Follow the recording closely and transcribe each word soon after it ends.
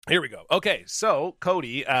Here we go. Okay, so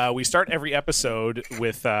Cody, we start every episode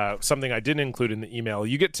with something I didn't include in the email.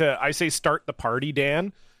 You get to, I say start the party,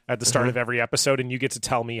 Dan, at the start of every episode, and you get to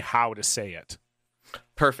tell me how to say it.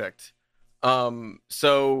 Perfect.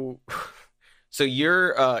 So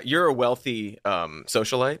you're a wealthy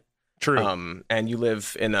socialite. True. And you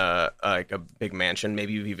live in a big mansion.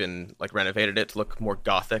 Maybe you've even like renovated it to look more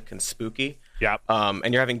gothic and spooky. Yep.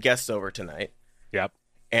 And you're having guests over tonight. Yep.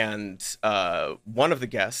 And one of the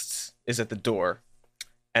guests is at the door,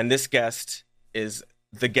 and this guest is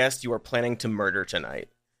the guest you are planning to murder tonight.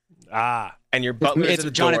 Ah. And your butler is at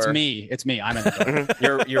the John, door. It's me. I'm at the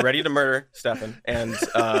door. You're ready to murder Stefan, and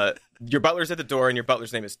your butler's at the door, and your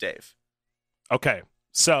butler's name is Dave. Okay.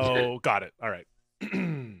 So got it. All right.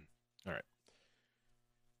 All right.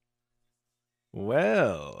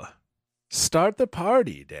 Well, start the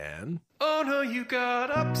party, Dan. Oh no, you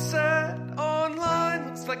got upset online.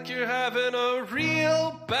 Looks like you're having a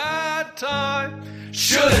real bad time.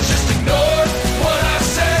 Should've just ignored what I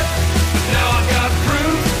said, but now I've got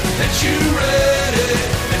proof that you read it.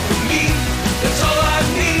 And for me, that's all I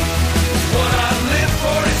need. It's what I live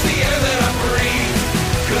for, it's the air that I breathe.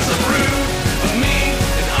 'Cause I'm rude, I'm mean,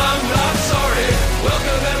 and I'm not sorry.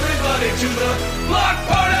 Welcome everybody to the block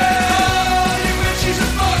party. Oh, you man, she's a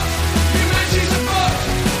fuck. You man, she's a fuck.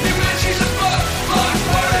 You man, she's a fuck. Block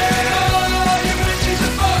party. Oh, you man, she's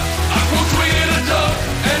a fuck. I quote tweeted a dog,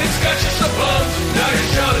 and it's got you so bummed. Now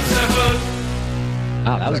you're shouting seven.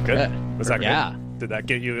 Wow, that was good. Was that Yeah. good? Did that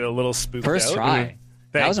get you a little spooked First out? try.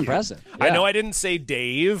 That Thank was you. impressive. I Yeah. know I didn't say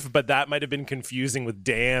Dave, but that might have been confusing with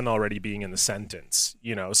Dan already being in the sentence,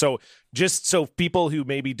 you know. So just so people who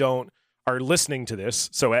maybe are listening to this,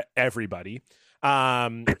 so everybody,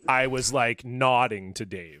 I was like nodding to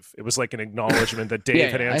Dave. It was like an acknowledgement that Dave Yeah,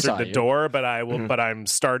 had I answered saw the you. door, but I'm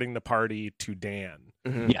starting the party to Dan.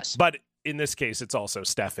 Yes. But in this case, it's also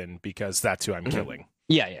Stefan because that's who I'm killing.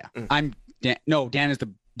 Yeah. I'm Dan. No, Dan is the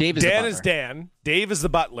Dave is Dan the butler. is Dan. Dave is the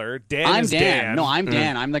butler. Dan I'm is Dan. Dan. No, I'm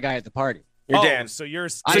Dan. I'm the guy at the party. You're Dan. So you're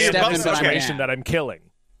I'm Dan Stefan, is the but I'm situation Dan. that I'm killing.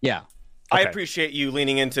 Yeah. I Okay. appreciate you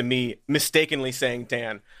leaning into me mistakenly saying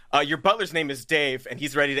Dan. Your butler's name is Dave, and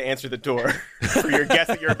he's ready to answer the door for your guest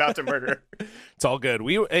that you're about to murder. It's all good.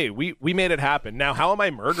 We made it happen. Now, how am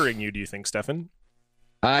I murdering you? Do you think, Stefan?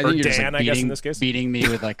 I Or think you're just Dan, like I guess, in beating, this case? beating me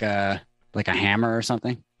with like a hammer or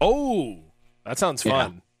something. Oh, that sounds Yeah.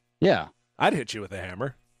 fun. Yeah. I'd hit you with a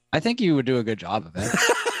hammer. I think you would do a good job of it.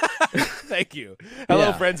 Thank you. Hello,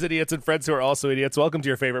 Yeah. friends, idiots, and friends who are also idiots. Welcome to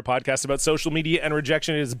your favorite podcast about social media and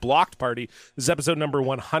rejection. It is Blocked Party. This is episode number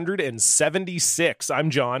 176. I'm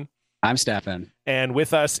John. I'm Stefan. And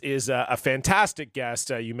with us is a fantastic guest.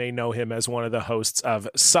 You may know him as one of the hosts of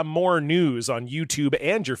Some More News on YouTube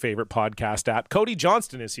and your favorite podcast app. Cody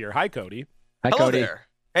Johnston is here. Hi, Cody. Hi, Hello Cody. there.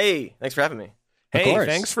 Hey, thanks for having me. Of Hey, course.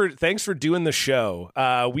 thanks for doing the show.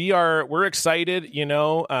 We're excited. You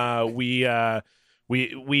know, we know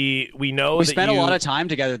We that spent you, a lot of time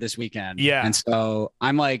together this weekend. Yeah. And so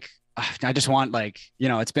I'm like, I just want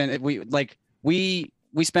it's been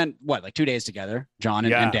we spent what 2 days together, John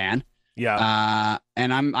and, Yeah. and Dan. Yeah,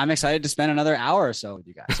 And I'm excited to spend another hour or so with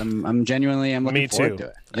you guys. I'm genuinely looking Me forward too. to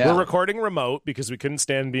it. Yeah. we're recording remote because we couldn't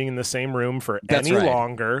stand being in the same room for That's any right.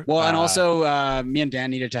 longer. Well, and also me and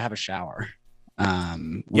Dan needed to have a shower.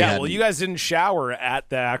 Well, you guys didn't shower at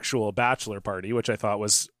the actual bachelor party, which I thought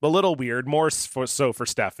was a little weird. More for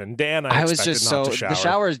Stefan. Dan, I was expected just not so to shower. the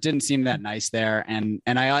showers didn't seem that nice there, and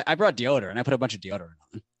I brought deodorant. I put a bunch of deodorant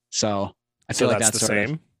on, so I So feel like that's that's the sort of-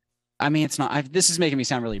 same. I mean, it's not. This is making me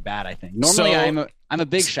sound really bad. I think normally So- I'm a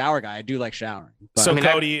big shower guy. I do like showering. But So I mean,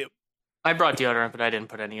 Cody, I brought deodorant, but I didn't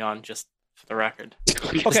put any on, just for the record.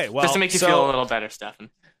 Okay, well, just to make you feel a little better, Stefan.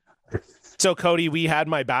 So Cody, we had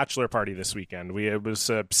my bachelor party this weekend. It was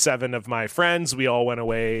 7 of my friends. We all went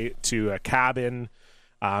away to a cabin.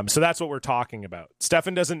 So that's what we're talking about.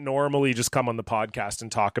 Stefan doesn't normally just come on the podcast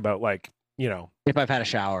and talk about if I've had a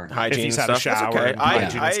shower, Hygiene he's had a stuff. That's shower okay. and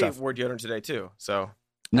hygiene and I stuff. wore deodorant today too, so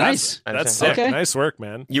nice. I That's understand. sick. Okay. Nice work,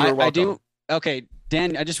 man. You were welcome. I do. Okay,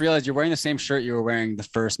 Dan. I just realized you're wearing the same shirt you were wearing the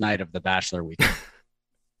first night of the bachelor weekend.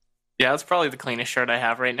 Yeah, that's probably the cleanest shirt I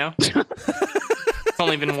have right now. It's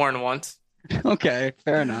only been worn once. Okay,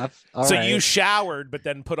 fair enough. All So right. you showered, but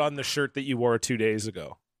then put on the shirt that you wore 2 days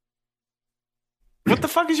ago. What the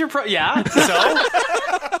fuck is your Yeah. So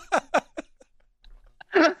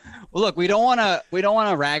Well, look, we don't want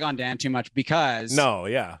to rag on Dan too much because No,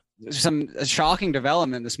 yeah. some shocking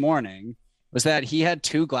development this morning was that he had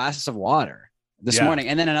 2 glasses of water this Yeah. morning,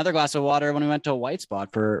 and then another glass of water when we went to a White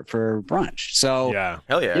Spot for brunch. So Yeah.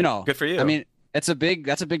 Hell yeah. you know, good for you. I mean, that's a big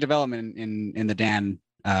development in the Dan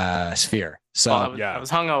sphere. So well, I yeah.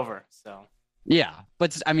 was hungover, so Yeah,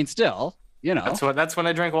 but I mean, still, you know. That's when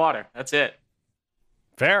I drink water. That's it.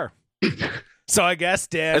 Fair. So I guess,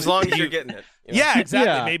 Dan, As long as you're getting it. you know? yeah, exactly.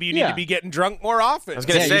 Yeah, Maybe you need to be getting drunk more often. I was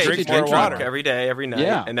gonna Yeah, you say, should drink, be drinking drunk water. every day, every night,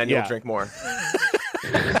 Yeah. and then Yeah. you'll drink more.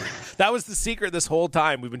 That was the secret this whole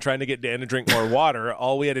time. We've been trying to get Dan to drink more water.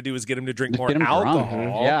 All we had to do was get him to drink Just more get 'em drunk.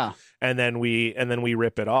 alcohol. Yeah. And then we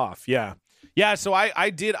rip it off. Yeah. Yeah, so I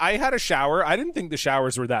had a shower. I didn't think the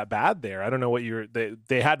showers were that bad there. I don't know what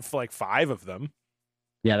they had like 5 of them.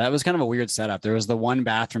 Yeah, that was kind of a weird setup. There was the one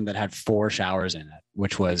bathroom that had 4 showers in it,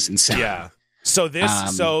 which was insane. Yeah. So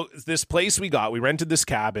this Um, this place we rented this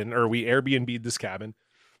cabin, or we Airbnb'd this cabin,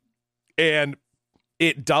 and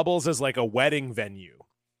it doubles as like a wedding venue.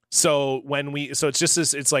 So it's just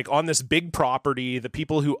this, it's like on this big property. The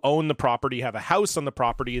people who own the property have a house on the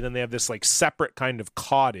property, and then they have this like separate kind of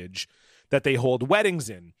cottage that they hold weddings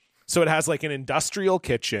in. So it has like an industrial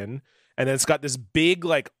kitchen, and then it's got this big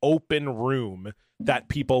like open room that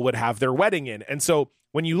people would have their wedding in. And so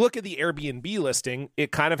when you look at the Airbnb listing,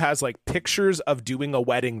 it kind of has like pictures of doing a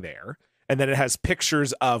wedding there, and then it has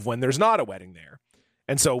pictures of when there's not a wedding there.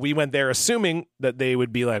 And so we went there assuming that they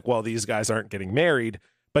would be like, well, these guys aren't getting married.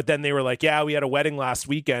 But then they were like, yeah, we had a wedding last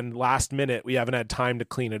weekend, last minute. We haven't had time to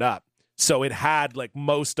clean it up. So it had like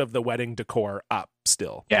most of the wedding decor up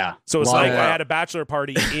still. Yeah. So it's Lot like of- I had a bachelor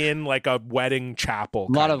party in like a wedding chapel.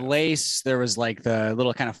 A lot kind of lace. There was like the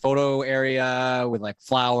little kind of photo area with like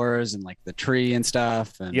flowers and like the tree and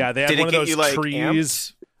stuff. And Yeah, they had Did one it of get those you like trees.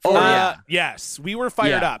 amped? Oh, yeah. Yes, we were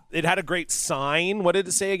fired Yeah. up. It had a great sign. What did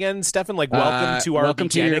it say again, Stefan? Like, welcome to our welcome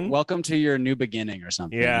beginning. welcome to your new beginning or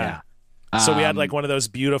something. Yeah. Yeah. So we had Um, like one of those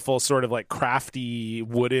beautiful sort of like crafty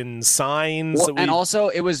wooden signs. well, that we- and also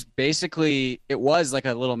it was like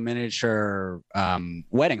a little miniature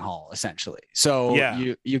wedding hall essentially. So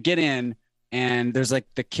Yeah. you get in and there's like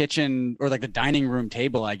the kitchen or like the dining room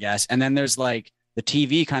table, I guess, and then there's like the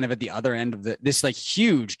TV kind of at the other end of this like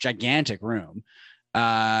huge gigantic room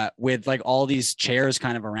with like all these chairs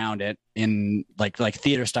kind of around it in like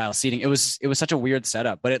theater style seating. It was such a weird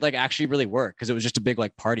setup, but it like actually really worked because it was just a big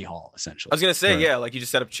like party hall essentially. I was gonna say, Right. yeah, like you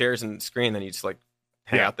just set up chairs and screen, then you just like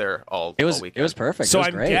hang Yeah. out there all It was weekend. perfect. So It was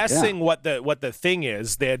I'm great, yeah. guessing what the thing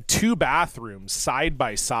is, they had 2 bathrooms side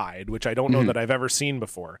by side, which I don't know Mhm. that I've ever seen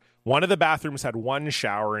before. One of the bathrooms had 1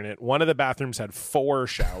 shower in it. One of the bathrooms had 4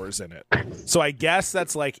 showers in it. So I guess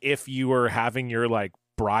that's like if you were having your like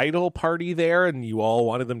bridal party there and you all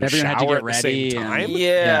wanted them to Everyone had to shower get at the same ready and- time.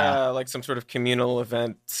 Yeah, like some sort of communal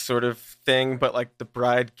event sort of thing, but like the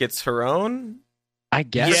bride gets her own. I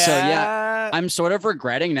guess so. Yeah. I'm sort of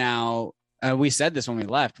regretting now. We said this when we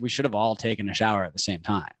left. We should have all taken a shower at the same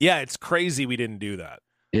time. Yeah, it's crazy we didn't do that.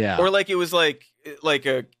 Yeah. Or like it was like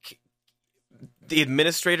the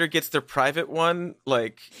administrator gets their private one,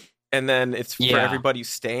 like, and then it's for Yeah. everybody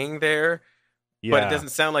staying there. Yeah. But it doesn't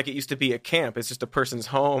sound like it used to be a camp. It's just a person's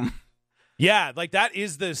home. Yeah, like that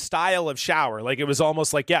is the style of shower. Like it was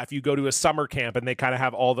almost like, yeah, if you go to a summer camp and they kind of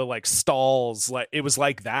have all the like stalls, like it was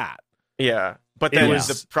like that. Yeah. But It then was-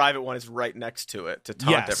 the private one is right next to it to taunt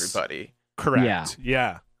Yes. everybody. Correct.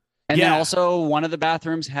 Yeah. and then yeah. also one of the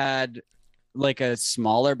bathrooms had like a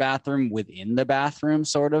smaller bathroom within the bathroom,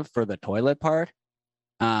 sort of for the toilet part.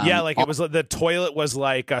 Yeah, like it was the toilet was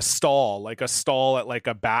like a stall at like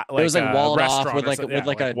a it was like a walled off restaurant with or like something. with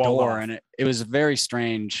like Yeah, a walled door, off. and it was very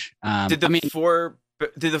strange. Did the I mean,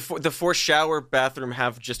 the 4 shower bathroom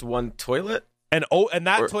have just one toilet? and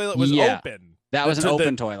that Or- toilet was Yeah. open. that was an the-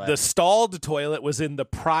 open toilet. The stalled toilet was in the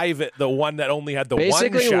private, the one that only had the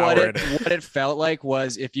Basically, one what shower it in it. what it felt like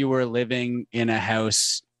was if you were living in a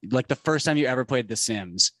house, like the first time you ever played The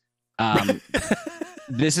Sims.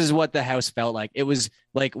 This is what the house felt like. It was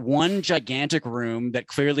like one gigantic room that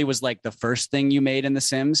clearly was like the first thing you made in The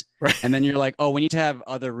Sims, Right. and then you're like, oh, we need to have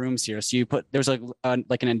other rooms here. So you put there's like an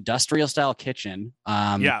industrial style kitchen.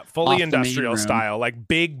 Yeah, off fully the main industrial room. style, like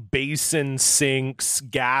big basin sinks,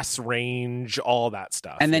 gas range, all that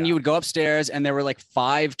stuff. And then yeah. you would go upstairs, and there were like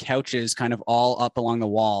 5 couches kind of all up along the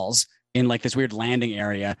walls in like this weird landing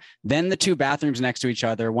area. Then the 2 bathrooms next to each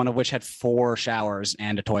other, one of which had 4 showers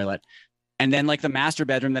and a toilet. And then like the master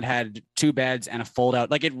bedroom that had 2 beds and a fold out.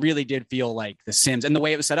 Like it really did feel like The Sims. And the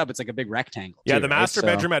way it was set up, it's like a big rectangle. Yeah, too, the right? master So,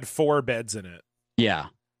 bedroom had 4 beds in it. Yeah.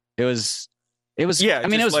 It was Yeah, I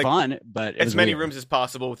mean, it just was like fun, but it As was many weird. rooms as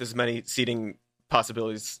possible with as many seating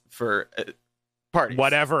possibilities for parties.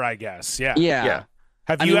 Whatever, I guess. Yeah. Yeah. Yeah.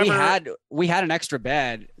 Have I you mean, ever? we had an extra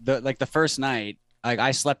bed. The first night, like I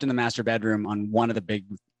slept in the master bedroom on one of the big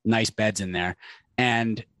nice beds in there,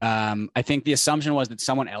 and I think the assumption was that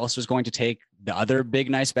someone else was going to take the other big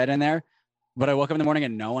nice bed in there. But I woke up in the morning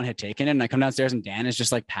and no one had taken it, and I come downstairs and Dan is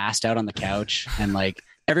just like passed out on the couch, and like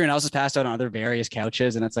everyone else has passed out on other various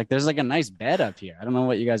couches, and it's like there's like a nice bed up here. I don't know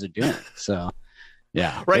what you guys are doing. So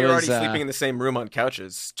yeah, Right, it you're was, already sleeping in the same room on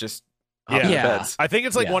couches, just hopping Yeah. the Yeah. beds. I think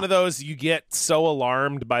it's like Yeah. one of those you get so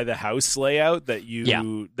alarmed by the house layout that you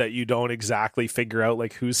don't exactly figure out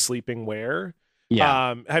like who's sleeping where.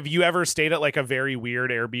 Yeah. Have you ever stayed at like a very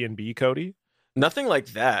weird Airbnb, Cody? Nothing like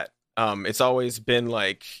that. It's always been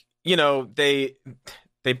like,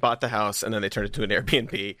 they bought the house and then they turned it to an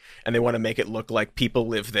Airbnb and they want to make it look like people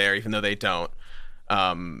live there even though they don't.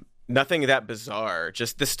 Nothing that bizarre,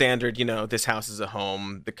 just the standard, this house is a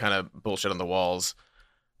home, the kind of bullshit on the walls.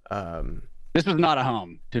 This was not a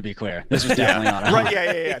home, to be clear. This was definitely not a home. Right,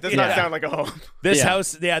 yeah. Does not Yeah. sound like a home. This Yeah.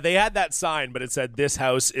 house, they had that sign, but it said this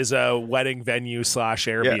house is a wedding venue /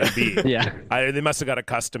 Airbnb. Yeah. They must have got a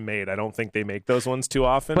custom made. I don't think they make those ones too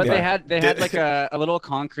often. But Yeah. they had like a little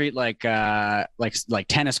concrete like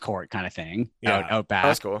tennis court kind of thing Yeah. out back. Oh,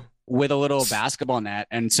 that's cool. With a little basketball net.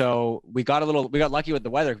 And so we got lucky with the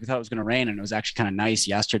weather. We thought it was going to rain, and it was actually kind of nice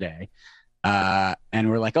yesterday. And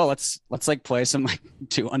we're like, oh, let's like play some like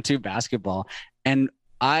 2-on-2 basketball. And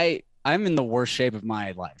I'm in the worst shape of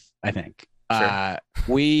my life, I think. Sure.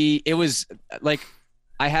 It was like,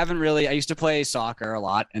 I used to play soccer a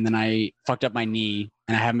lot, and then I fucked up my knee,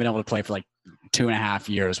 and I haven't been able to play for like 2.5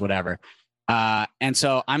 years, whatever. And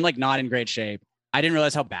so I'm like not in great shape. I didn't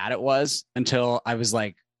realize how bad it was until I was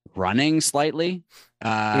like running slightly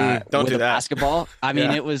Don't with do a that. basketball. I mean,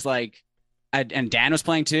 Yeah. it was like, and Dan was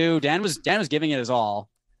playing too. Dan was giving it his all.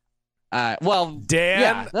 Well, Dan,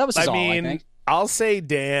 yeah, that was his all, I mean, think. I'll say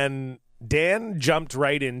Dan jumped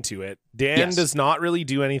right into it. Dan Yes. does not really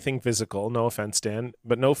do anything physical. No offense, Dan,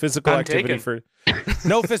 but no physical I'm activity taken.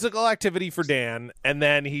 no physical activity for Dan. And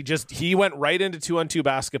then he went right into 2-on-2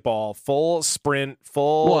 basketball, full sprint,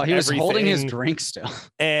 full. Well, he was holding his everything. drink still.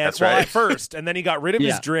 And That's well, right. at first, and then he got rid of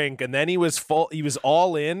his Yeah. drink, and then he was full. He was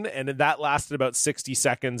all in, and that lasted about 60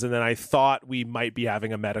 seconds. And then I thought we might be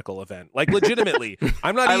having a medical event, like legitimately.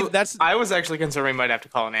 I'm not even. That's I was actually concerned we might have to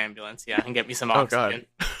call an ambulance, and get me some Oh, God. oxygen.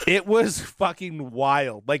 it was fucking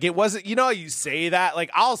wild. Like it wasn't. You know, how you say that. Like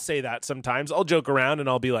I'll say that sometimes. I'll joke around and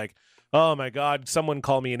I'll be like, "Oh my god, someone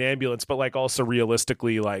call me an ambulance." But like also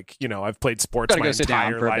realistically, like I've played sports Gotta my go sit down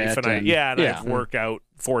entire for a life, bit and and- I yeah. work out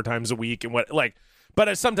 4 times a week and what like.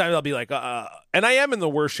 But sometimes I'll be like, and I am in the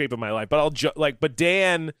worst shape of my life. But I'll but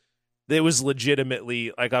Dan, it was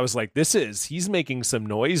legitimately like I was like, he's making some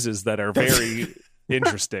noises that are very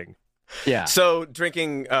interesting. Yeah. So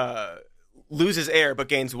drinking loses air but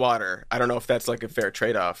gains water. I don't know if that's like a fair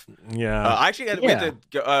trade-off. Yeah, I actually we had to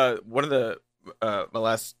go, one of the my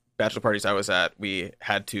last bachelor parties I was at, we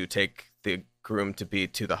had to take the groom to be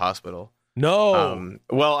to the hospital. no,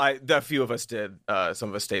 Well, a few of us did. Some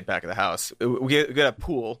of us stayed back at the house. We got a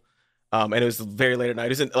pool, and it was very late at night. It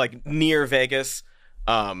was in, like near Vegas,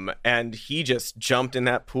 and he just jumped in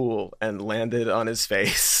that pool and landed on his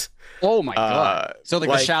face. Oh my god. So like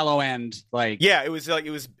the like- shallow end, like Yeah, it was like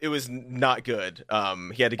it was not good.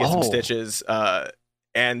 He had to get some Oh. stitches,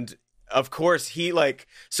 and of course he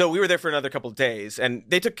so we were there for another couple of days, and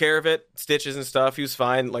they took care of it, stitches and stuff. He was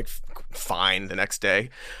fine, fine the next day,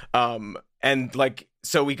 and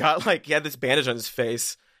so we got he had this bandage on his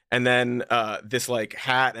face, and then this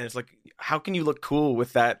hat, and it's like, how can you look cool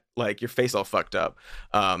with that, your face all fucked up?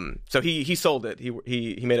 So he sold it.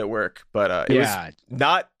 He made it work, but it yeah.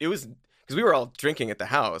 was because we were all drinking at the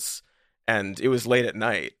house and it was late at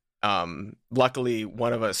night. Luckily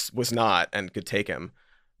one of us was not and could take him,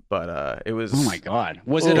 but it was Oh my god.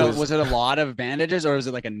 Was it a lot of bandages, or was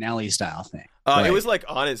it like a Nelly style thing? it was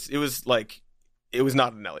it was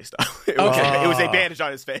not a Nelly style. It was, Okay. it was a bandage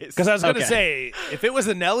on his face. because I was going to Okay. say if it was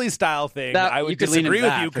a Nelly style thing, That- I would you could lean disagree into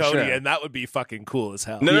with that you, for Cody, sure. and that would be fucking cool as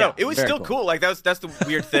hell. No, Yeah, it was very still cool. cool. That's the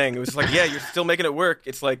weird thing. It was yeah, you're still making it work.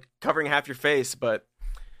 It's covering half your face, but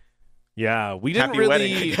Yeah, we didn't Happy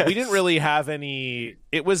wedding, I really guess. we didn't really have any.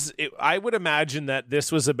 I would imagine that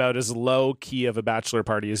this was about as low key of a bachelor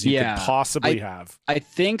party as you Yeah, could possibly have. I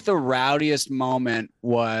think the rowdiest moment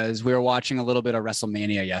was we were watching a little bit of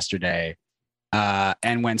WrestleMania yesterday,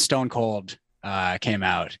 and when Stone Cold came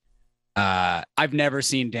out, I've never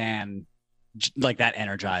seen Dan like that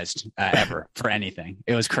energized ever for anything.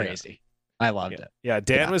 It was crazy. I loved it. Yeah,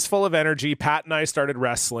 Dan Yeah. was full of energy. Pat and I started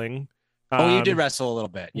wrestling. Oh, you did wrestle a little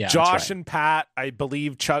bit. Yeah, that's Josh right. and Pat, I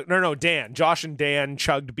believe, Dan. Josh and Dan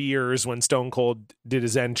chugged beers when Stone Cold did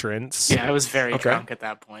his entrance. Yeah, I was very Okay. drunk at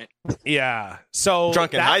that point. Yeah. So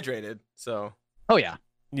drunk and that- hydrated. So Oh yeah.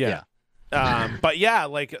 Yeah. But yeah,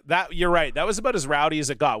 like that, you're right. That was about as rowdy as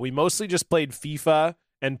it got. We mostly just played FIFA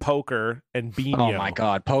and poker and Beano. Oh my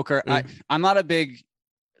god, poker. I'm not a big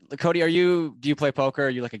Cody. Do you play poker? Are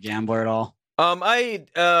you like a gambler at all? I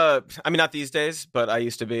mean, not these days, but I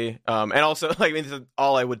used to be. And also, like, I mean, this is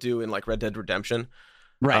all I would do in like Red Dead Redemption.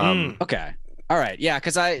 Right. Okay. All right. Yeah,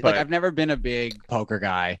 because I've never been a big poker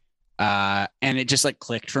guy. And it just like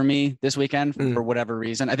clicked for me this weekend for whatever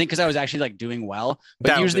reason. I think because I was actually like doing well.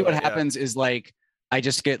 But usually what happens is like I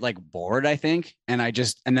just get like bored, I think, and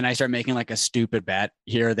then I start making like a stupid bet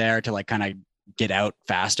here or there to like kind of get out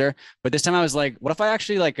faster. But this time I was like, what if I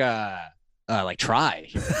actually like try?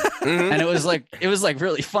 And it was like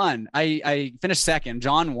really fun. I finished second.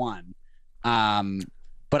 John won.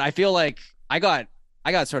 But I feel like I got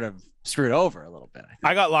sort of screwed over a little bit.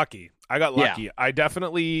 I got lucky. I got lucky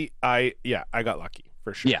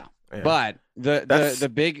for sure. Yeah. But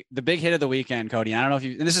the big hit of the weekend, Cody, I don't know if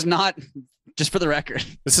you, and this is not just for the record.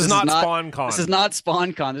 This is not SpawnCon. This is not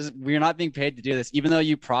SpawnCon. We're not being paid to do this, even though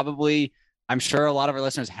you probably, I'm sure a lot of our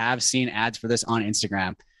listeners have seen ads for this on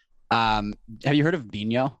Instagram. Have you heard of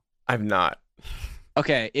Bino? I've not.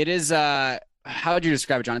 Okay. It is, how would you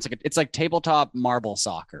describe it, John? It's like tabletop marble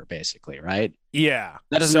soccer, basically, right? Yeah.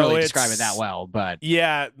 That doesn't really describe it that well, but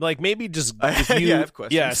yeah, like maybe just if you, yeah, I have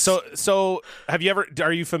questions. Yeah. So have you ever?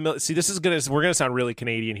 Are you familiar? See, we're gonna sound really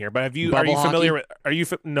Canadian here, but are you familiar with?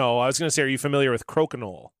 No, I was gonna say, are you familiar with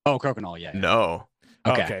crokinole? Oh, crokinole, yeah. No.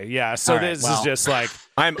 Okay, yeah. So this is just like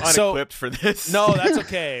I'm unequipped for this. No, that's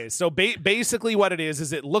okay. So basically, what it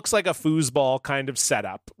is it looks like a foosball kind of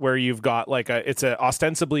setup where you've got like it's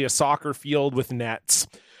ostensibly a soccer field with nets,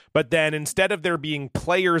 but then instead of there being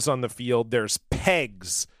players on the field, there's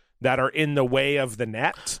pegs that are in the way of the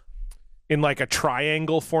net in like a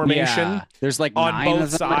triangle formation. Yeah. There's like on 9 both of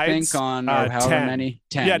them, sides. I think, on or however 10. many.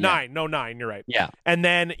 10. Yeah, 9. No, 9. You're right. Yeah. And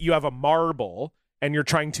then you have a marble. And you're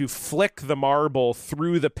trying to flick the marble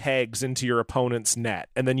through the pegs into your opponent's net.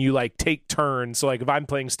 And then you like take turns. So like if I'm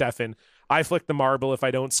playing Stefan, I flick the marble. If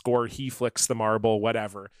I don't score, he flicks the marble,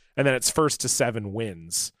 whatever. And then it's 1st to 7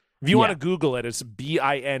 wins. If you want to Google it, it's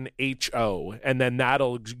BINHO. And then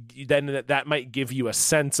that might give you a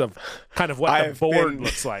sense of kind of what the board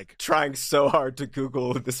looks like. Trying so hard to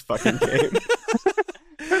Google this fucking game.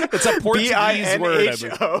 It's a Portuguese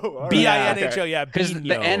word. B-I-N-H-O, yeah. Because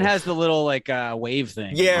the N has the little like wave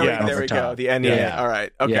thing. Yeah, there we go. The N. Yeah. All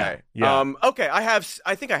right. Okay. Yeah. Okay.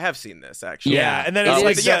 I think I have seen this actually. Yeah, and then it's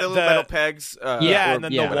like the little metal pegs. And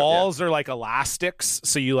then the walls are like elastics,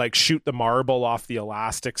 so you like shoot the marble off the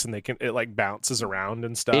elastics, and it like bounces around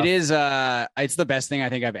and stuff. It is. It's the best thing I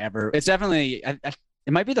think I've ever. It's definitely.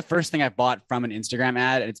 It might be the first thing I bought from an Instagram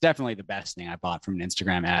ad. It's definitely the best thing I bought from an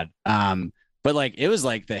Instagram ad. But like it was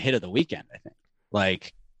like the hit of the weekend, I think.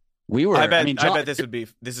 Like we were. I bet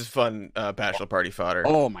this is fun bachelor party fodder.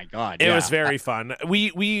 Oh my god, it was very fun.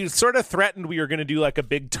 We sort of threatened we were going to do like a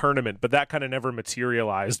big tournament, but that kind of never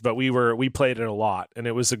materialized. But we played it a lot, and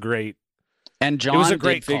it was a great. And John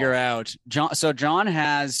did figure out John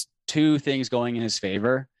has 2 things going in his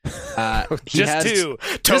favor. Just two.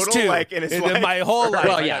 Like in his life. My whole life.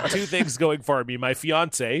 Well, yeah. 2 things going for me. My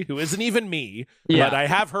fiance, who isn't even me, but I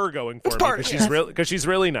have her going for me because she's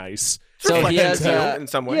really nice. So he has in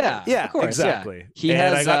some way. Yeah, of course, exactly.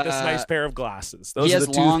 Yeah. I got this nice pair of glasses. Those are the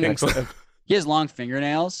 2 things. He has long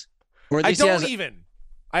fingernails. Or at least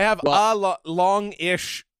I have a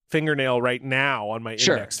long-ish fingernail right now on my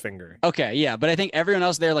index finger. Okay, yeah, but I think everyone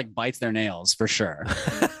else there like bites their nails for sure.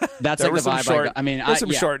 That's like the vibe. There's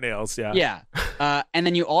some short nails, yeah. Yeah. And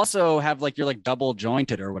then you also have like you're like double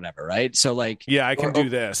jointed or whatever, right? So like I can do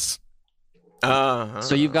this.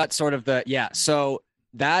 So you've got sort of so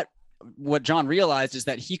that what John realized is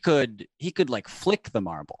that he could like flick the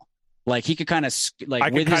marble. Like he could kind of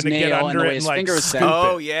like with his nail and the way his finger was set.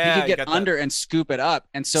 Oh yeah, he could get under and scoop it up.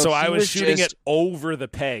 And so I was shooting it over the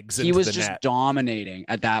pegs. He was just dominating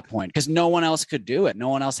at that point because no one else could do it. No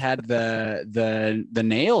one else had the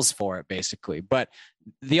nails for it, basically. But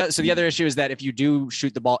the other issue is that if you do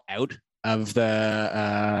shoot the ball out of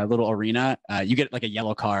the little arena, you get like a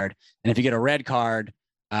yellow card, and if you get a red card,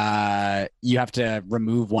 you have to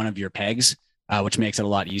remove one of your pegs, which makes it a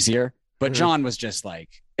lot easier. But John was just like,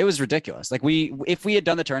 it was ridiculous. Like if we had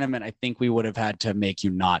done the tournament, I think we would have had to make you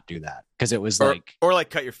not do that because it was or like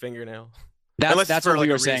cut your fingernail. That's what we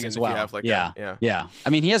were saying as well. Yeah. I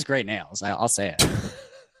mean, he has great nails. I'll say it.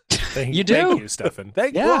 Thank you, Stefan.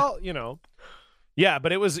 Well, yeah,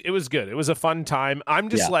 but it was good. It was a fun time. I'm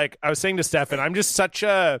just like I was saying to Stefan, I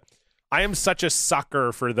am such a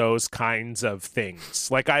sucker for those kinds of things.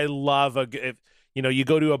 Like I love you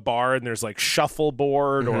go to a bar and there's like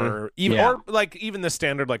shuffleboard or even the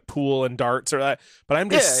standard like pool and darts or that. But I'm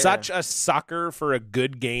just such a sucker for a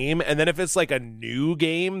good game. And then if it's like a new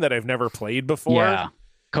game that I've never played before. Yeah.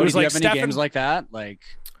 Cody, do you have any games like that? Like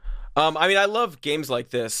I mean, I love games like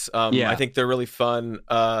this. Yeah. I think they're really fun.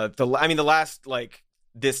 The last like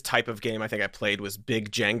this type of game I think I played was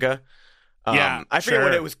Big Jenga. Yeah, I forget sure.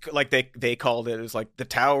 what it was like. They called it. It was like the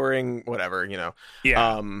towering, whatever.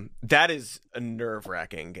 Yeah. That is a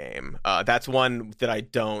nerve-wracking game. That's one that I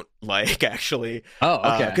don't like actually.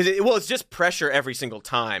 Oh, okay. Because it's just pressure every single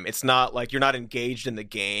time. It's not like you're not engaged in the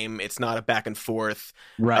game. It's not a back and forth.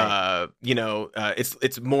 Right.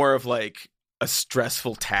 It's more of like a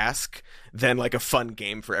stressful task than like a fun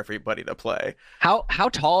game for everybody to play. How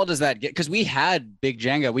tall does that get? Because we had Big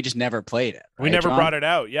Jenga, we just never played it. We right, never John? brought it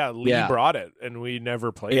out. Yeah, Lee Yeah. brought it, and we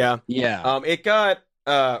never played Yeah. it. Yeah. It got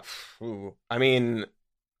I mean,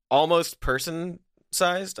 almost person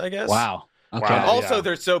sized, I guess. Wow. Okay. Wow. Also, Yeah.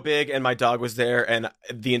 they're so big, and my dog was there, and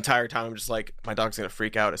the entire time I'm just like, my dog's gonna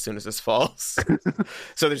freak out as soon as this falls.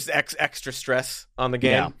 So there's extra stress on the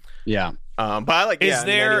game. Yeah. But I like. Is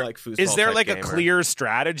there like foosball is there type like a game where- clear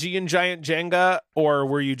strategy in Giant Jenga, or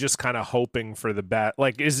were you just kind of hoping for the best?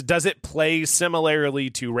 Like, does it play similarly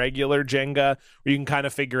to regular Jenga, where you can kind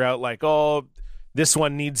of figure out like, oh, this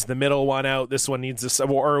one needs the middle one out, this one needs this,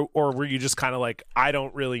 or were you just kind of like, I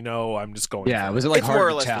don't really know, I'm just going. Yeah. for Was it? it like it's hard more or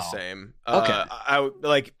to less tell? the same. Okay.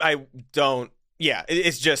 I don't. Yeah,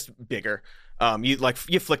 it's just bigger.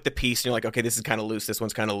 You flick the piece and you're like, okay, this is kind of loose. This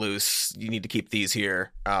one's kind of loose. You need to keep these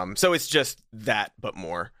here. So it's just that, but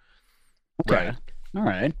more. Okay. Right. All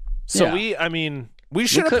right. So Yeah. we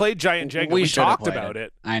should have could- played Giant Jenga. we We should have talked played about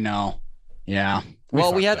it. I know. Yeah. We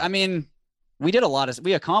Well, we fucked had. up. I mean, we did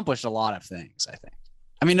we accomplished a lot of things. I think.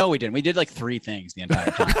 I mean, no, we didn't. We did like 3 things the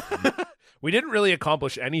entire time. We didn't really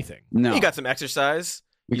accomplish anything. No. You got some exercise.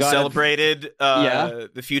 We You got- celebrated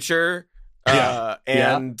the future. Yeah.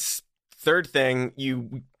 And third thing,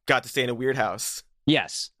 you got to stay in a weird house.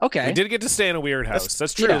 Yes. Okay. We did get to stay in a weird house.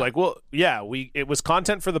 That's true. yeah. Like, well, yeah, it was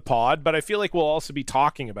content for the pod, but I feel like we'll also be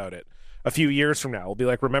talking about it a few years from now. We'll be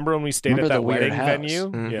like, remember when we stayed Remember at the that weird wedding house?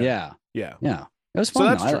 venue? Mhm. Yeah. Yeah. Yeah. It was So fun.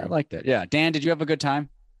 that's though. I true. liked it. Yeah. Dan, did you have a good time?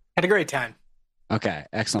 Had a great time. Okay.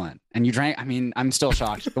 Excellent. And you drank. I mean, I'm still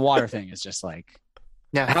shocked. The water thing is just like.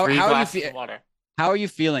 Yeah, How- 3 how do you glasses feel- of water. How are you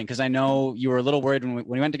feeling? Because I know you were a little worried when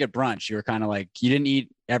we went to get brunch. You were kind of like you didn't eat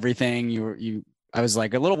everything. I was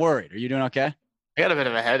like a little worried. Are you doing okay? I got a bit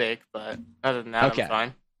of a headache, but other than that, Okay. I'm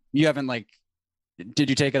fine. You haven't like. Did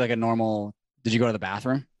you take it like a normal? Did you go to the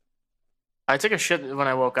bathroom? I took a shit when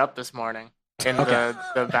I woke up this morning in Okay.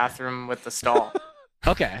 the bathroom with the stall.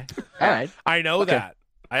 Okay. All right. I know Okay. that.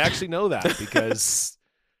 I actually know that because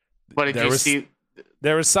What did There you was- see?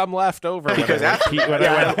 there was some left over when, Because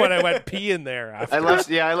when I went pee in there. After.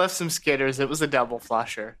 I left some Skitters. It was a double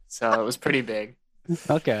flusher, so it was pretty big.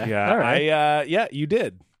 Okay. Yeah, All right. yeah, you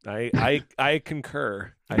did. I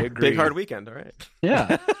concur. I agree. Big hard weekend. All right.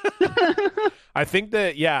 Yeah. I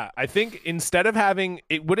think instead of having,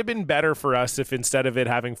 it would have been better for us if instead of it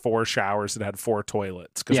having 4 showers, it had 4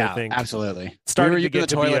 toilets. Because Yeah. I think Absolutely. started we were to using get the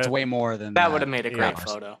to be toilets a- way more than That would have made a great showers.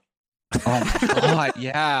 photo. Oh my god.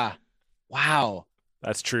 Yeah. Wow.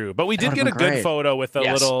 that's true. But we That did get a would've been good great. photo with the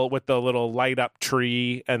Yes. little light up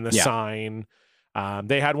tree and the Yeah. sign.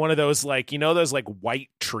 They had one of those those like white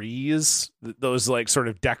trees, those like sort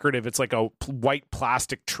of decorative. It's like a white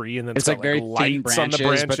plastic tree, and then It's got, like very thin lights on branches, the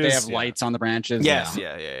branches, but they have Yeah. lights on the branches. Yes.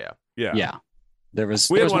 Yeah. Yeah. Yeah. Yeah. There was.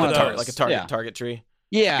 We there had was one of of those. those. Like a target Yeah. target tree.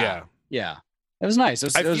 Yeah. Yeah. Yeah. It was nice.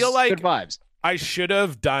 It I was feel like- good vibes. I should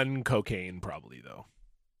have done cocaine probably though,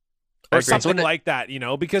 I or agree. something So like that.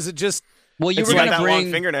 Because it just Well, you It's were got gonna that long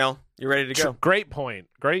bring. fingernail. You're ready to go. great point.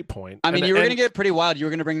 Great point. I mean, And- you were and- gonna get pretty wild. You were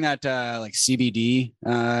gonna bring that like CBD.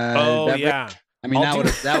 Oh beverage. yeah. I mean, I'll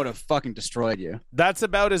that would have fucking destroyed you. That's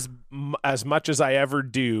about as much as I ever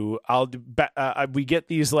do. We get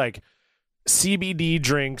these like CBD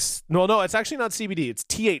drinks. No, it's actually not CBD. It's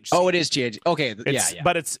THC. Oh, it is THC. Okay. It's, yeah.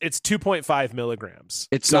 But it's 2.5 milligrams.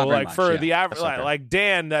 It's so not very like much, for yeah. the average, That's okay. like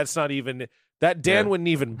Dan, that's not even that. Dan Yeah. wouldn't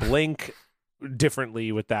even blink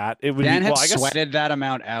differently with that. It would Dan be, had well, I guess sweated that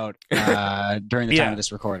amount out during the Yeah. time of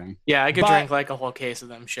this recording. Yeah, I could But- drink like a whole case of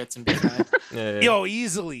them shits and be fine. Yeah. Yo,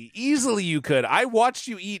 easily you could. I watched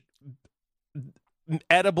you eat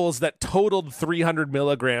edibles that totaled 300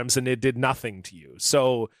 milligrams and it did nothing to you.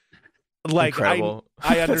 So, like, Incredible.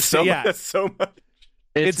 I That's understand. so, Yeah, that's so much.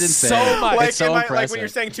 It's insane. so much. Like, It's so am I- like impressive. when you're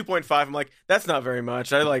saying 2.5, I'm like, that's not very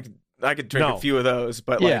much. I could drink No. a few of those,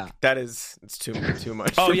 but like Yeah. it's too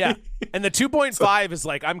much. Oh for yeah, me. and the 2.5 is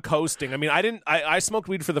like I'm coasting. I mean, I smoked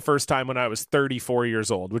weed for the first time when I was 34 years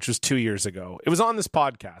old, which was 2 years ago. It was on this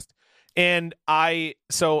podcast, and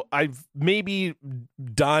I've maybe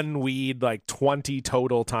done weed like 20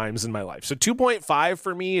 total times in my life. So 2.5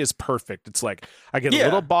 for me is perfect. It's like I get a Yeah,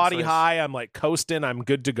 little body that's nice. high. I'm like coasting. I'm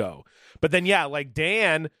good to go. But then yeah, like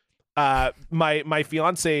Dan, my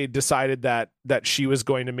fiance decided that she was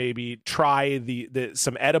going to maybe try the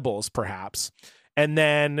some edibles perhaps, and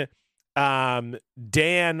then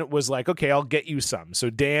Dan was like, okay, I'll get you some. So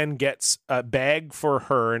Dan gets a bag for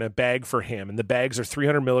her and a bag for him, and the bags are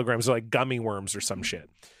 300 milligrams, they're like gummy worms or some shit.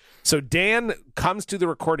 So Dan comes to the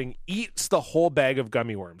recording, eats the whole bag of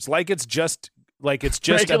gummy worms like it's just a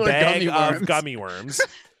Regular bag gummy of worms. gummy worms.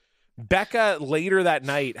 Becca later that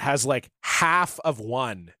night has like half of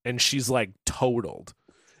one, and she's like totaled.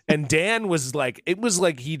 And Dan was like, it was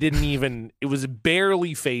like he didn't even, it was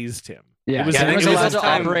barely phased him. Yeah, It was- he it was was able last to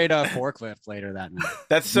time- opeate a forklift later that night.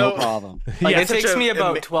 That's No so problem. Like, Yeah, it such takes a- me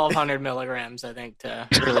about ama- 1,200 milligrams, I think, to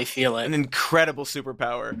really feel an it. incredible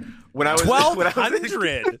superpower. When I was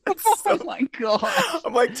 1,200. Oh my god.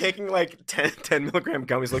 I'm like taking like 10 milligram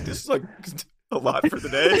gummies. Like, this is like a lot for the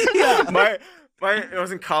day. Yeah. I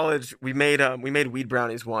was in college. We made weed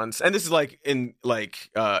brownies once, and this is like in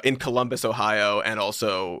Columbus, Ohio, and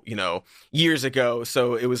also years ago.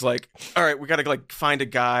 So it was like, all right, we gotta like find a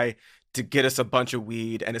guy to get us a bunch of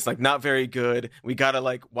weed, and it's like not very good. We gotta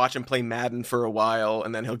like watch him play Madden for a while,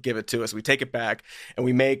 and then he'll give it to us. We take it back, and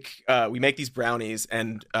we make these brownies,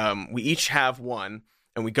 and we each have one,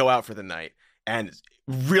 and we go out for the night, and it's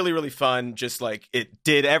really, really fun. Just like it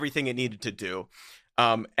did everything it needed to do.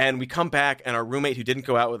 And we come back, and our roommate who didn't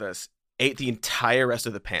go out with us ate the entire rest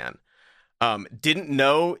of the pan. Didn't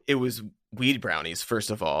know it was weed brownies,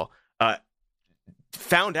 first of all.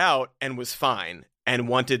 Found out and was fine, and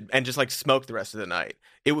wanted and just like smoked the rest of the night.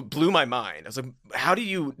 It blew my mind. I was like, how do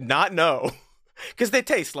you not know? Because they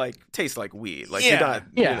taste like weed. Like you're not,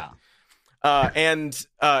 Yeah. and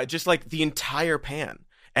just like the entire pan,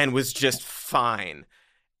 and was just fine.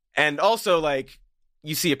 And also, like,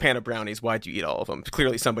 you see a pan of brownies, why'd you eat all of them?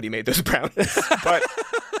 Clearly somebody made those brownies. But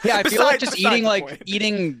Yeah, I feel like Besides- just besides the point.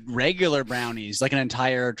 eating regular brownies, like an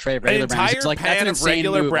entire tray of An regular brownies. entire It's like that's pan an of insane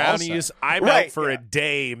regular move brownies. I'm Right, out for yeah. a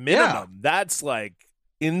day minimum. That's like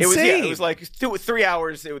insane. it was like 3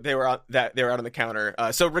 hours they were out on the counter.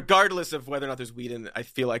 So regardless of whether or not there's weed in it, I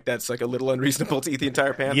feel like that's like a little unreasonable to eat the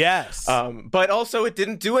entire pan. yes. But also it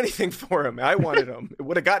didn't do anything for him. I wanted him. It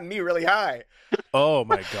would have gotten me really high. Oh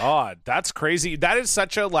my god, that's crazy. That is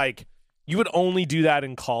such a like. You would only do that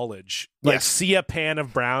in college. Like Yes. see a pan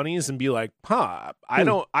of brownies and be like, "Huh,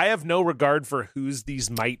 I have no regard for whose these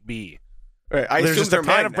might be." Right. I There's assume just a they're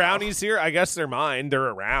pan mine of now. brownies here. I guess they're mine. They're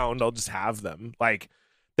around. I'll just have them. Like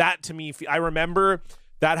that to me. I remember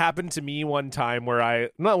that happened to me one time where I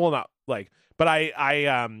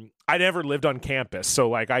never lived on campus. So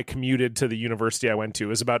like I commuted to the university I went to. It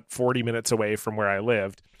was about 40 minutes away from where I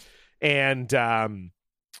lived. And but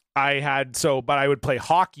I would play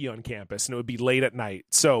hockey on campus, and it would be late at night.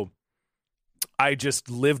 So I just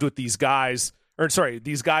lived with these guys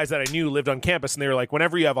that I knew lived on campus, and they were like,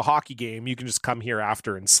 whenever you have a hockey game, you can just come here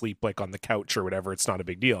after and sleep like on the couch or whatever. It's not a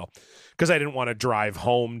big deal. Because I didn't want to drive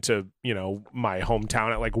home to, my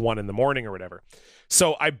hometown at like 1 a.m. or whatever.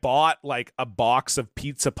 So I bought like a box of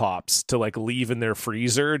Pizza Pops to like leave in their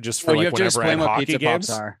freezer just for Oh, you like have to whenever I explain had what hockey pizza games.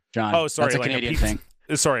 pops are, John. Oh, sorry, That's a like Canadian a pizza,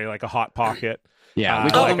 thing. Sorry, like a hot pocket. Yeah, we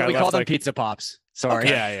Uh, call like them I we left, call them like- pizza pops. Sorry.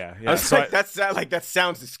 Yeah. I was So like, that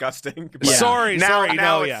sounds disgusting. But Yeah. Sorry, now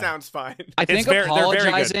no, it yeah. sounds fine. I think they're very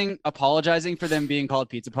good. apologizing for them being called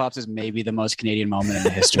pizza pops is maybe the most Canadian moment in the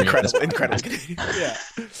history. of this Incredible.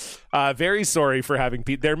 podcast. yeah. Very sorry for having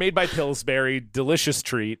They're made by Pillsbury. Delicious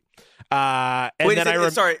treat. And Wait, then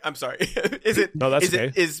I'm sorry. Is it? No, that's is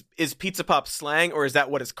okay. It, is Pizza Pop slang, or is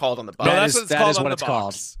that what it's called on the box? No, That that's is what it's that called is on what the it's called.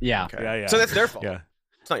 box. Yeah. Okay. Yeah. So that's their fault. Yeah.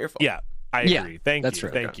 It's not your fault. Yeah. I Yeah, agree. Thank that's you.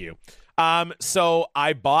 true. Thank you. So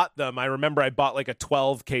I bought them. I remember I bought like a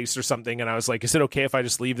 12 case or something, and I was like, is it okay if I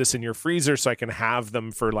just leave this in your freezer so I can have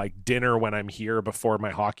them for like dinner when I'm here before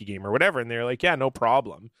my hockey game or whatever? And they're like, yeah, no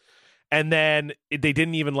problem. And then they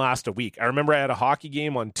didn't even last a week. I remember I had a hockey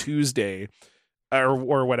game on Tuesday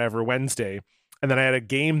or whatever, Wednesday, and then I had a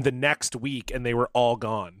game the next week, and they were all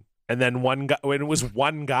gone. And then it was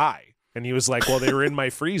one guy, and he was like, well, they were in my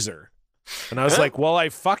freezer. And I was like, well, I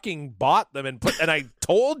fucking bought them and I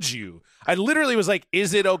told you. I literally was like,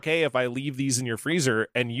 is it okay if I leave these in your freezer?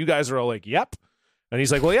 And you guys are all like, yep. And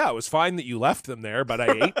he's like, well, yeah, it was fine that you left them there, but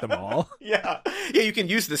I ate them all. Yeah. You can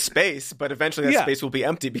use the space, but eventually that Yeah. space will be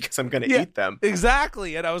empty because I'm going to Yeah. eat them.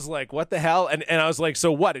 Exactly. And I was like, what the hell? And I was like,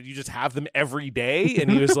 so what? Did you just have them every day?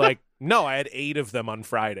 And he was like, no, I had 8 of them on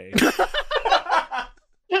Friday.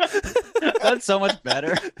 That's so much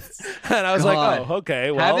better. And I was God. like, oh,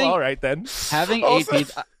 okay. Well, Having- all right then. Having Also- 8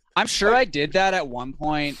 pizza. I'm sure I did that at one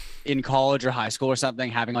point in college or high school or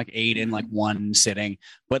something, having like 8 in like one sitting.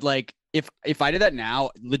 But like if I did that now,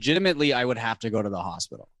 legitimately, I would have to go to the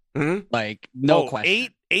hospital. Mhm. Like no Oh, question.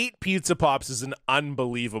 8 Pizza Pops is an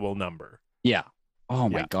unbelievable number. Yeah. Oh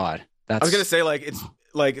my Yeah. God. That's I was gonna say, like, it's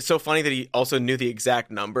like it's so funny that he also knew the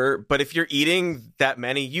exact number. But if you're eating that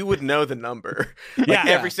many, you would know the number. Like, Yeah.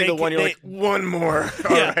 every single They- one, you're they- like, one more. Yeah.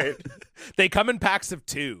 All right. They come in packs of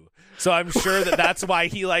 2. So I'm sure that's why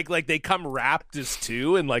he like they come wrapped as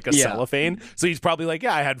 2 in like a Yeah. cellophane. So he's probably like,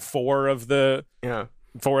 yeah, I had 4 of the Yeah.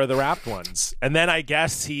 wrapped ones. And then I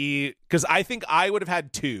guess because I think I would have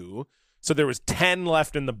had 2. So there was 10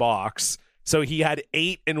 left in the box. So he had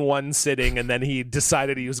 8 in one sitting, and then he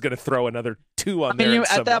decided he was going to throw another 2 on I mean,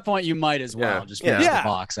 there. at that point, you might as well Yeah. just finish Yeah. the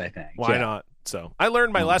box, I think. Why Yeah. not? So I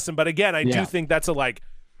learned my lesson. But again, I do Yeah. think that's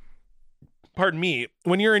pardon me,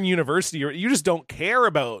 when you're in university, you just don't care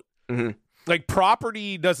about Mhm. like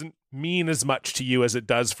property doesn't mean as much to you as it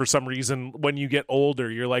does for some reason when you get older.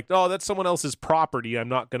 You're like, oh, that's someone else's property. I'm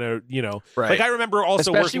not gonna, Right. Like I remember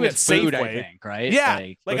also Especially working with at food, Safeway. I think, right? Yeah,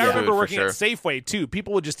 Like, I Yeah. remember Food, for working sure. at Safeway too.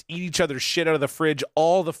 People would just eat each other's shit out of the fridge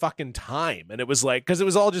all the fucking time, and it was like because it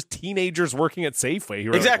was all just teenagers working at Safeway.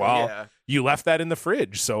 You were Exactly. like, well, Yeah. you left that in the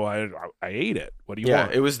fridge, so I ate it. What do you Yeah,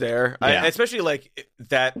 want? it was there. Yeah. Especially like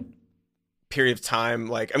that period of time.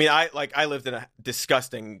 Like, I mean, I lived in a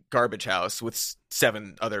disgusting garbage house with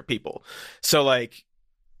 7 other people. So like,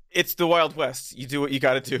 it's the Wild West. You do what you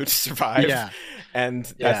got to do to survive. Yeah. And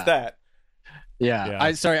Yeah. that's that.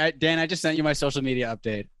 Yeah. Yeah. Dan, I just sent you my social media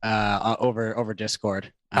update over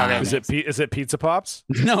Discord. Okay. Is it Pizza Pops?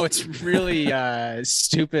 No, it's really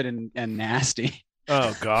stupid and nasty.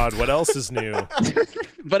 Oh God, what else is new?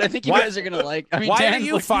 But I think you Why- guys are gonna like. I mean, why are Dan's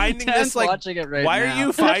you like- finding Dan's this, like- watching it right Why now. are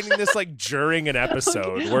you finding this like during an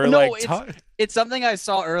episode? Where No, like it's something I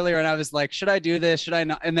saw earlier, and I was like, should I do this? Should I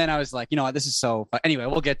not? And then I was like, you know what? This is so. Anyway,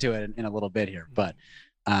 we'll get to it in a little bit here. But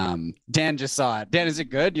Dan just saw it. Dan, is it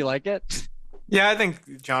good? You like it? Yeah, I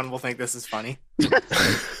think John will think this is funny.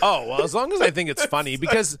 oh well, as long as I think it's funny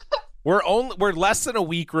because we're less than a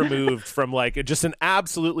week removed from like just an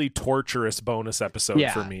absolutely torturous bonus episode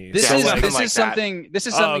Yeah. for me. This So, is like, this like is that. something. This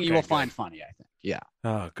is Oh, something you okay, will good. find funny. I think. Yeah.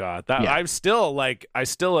 oh God, that Yeah. I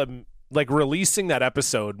still am like releasing that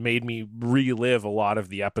episode made me relive a lot of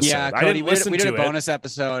the episode. Yeah, I Cody, didn't we listen did to a it. bonus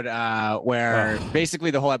episode where basically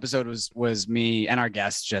the whole episode was me and our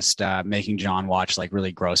guests just making John watch like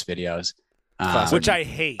really gross videos, Classic. which I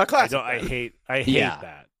hate. A classic. I hate Yeah.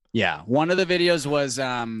 that. Yeah, one of the videos was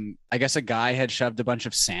I guess a guy had shoved a bunch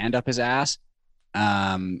of sand up his ass.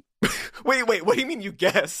 Wait, what do you mean you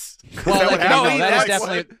guess? Well, that like, what no, happened? that is Like,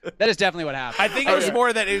 definitely what? that is definitely what happened. I think it was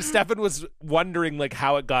more that Stefan was wondering like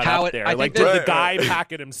how it got How up it- there. I Like, think did that- the guy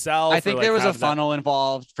pack it himself? I or, think like, there was how a did that- funnel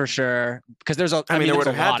involved for sure because there's a. I mean, there would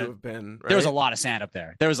there's have a had lot to of have been. Right? there was a lot of sand up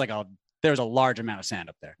there. There was a large amount of sand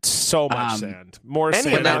up there. So much Um, sand, more Any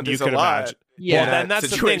sand than amount you is a could lot. imagine. Yeah, Well, then that's the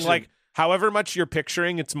thing. situation. Like, however much you're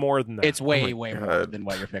picturing, it's more than that. it's way my way more God. than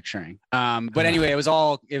what you're picturing. But anyway, it was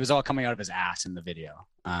all coming out of his ass in the video.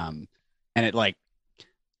 And it like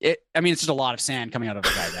I mean, it's just a lot of sand coming out of the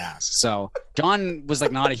guy's ass. So John was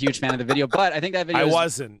like not a huge fan of the video, but I think that video I is-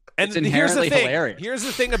 wasn't. And it's here's the inherently thing. hilarious. Here's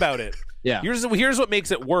the thing about it. Yeah. Here's what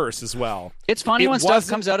makes it worse as well. It's funny It when stuff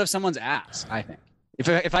wasn't- comes out of someone's ass, I think.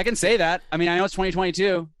 If I can say that. I mean, I know it's 2022,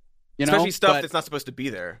 you know, Especially stuff but that's not supposed to be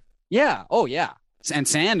there. yeah. Oh yeah. And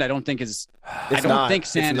sand, I don't think is. I It's don't not. think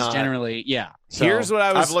It's sand is not. generally. Yeah. So, Here's what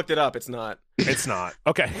I was. I've looked it up. It's not. It's not.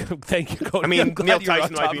 Okay. Thank you, Cody. I mean, I'm glad Neil you were on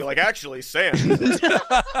Tyson might top be of like, actually, sand.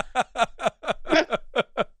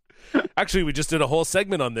 Actually, we just did a whole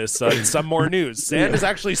segment on this. Some more news. Sand is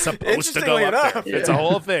actually supposed to go Interestingly up enough, there. It's a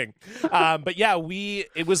whole thing. But yeah,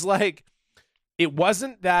 it was like, it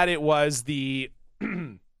wasn't that it was the,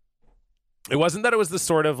 it wasn't that it was the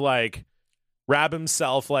sort of like Rab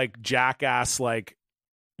himself, like jackass, like,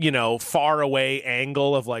 you know, far away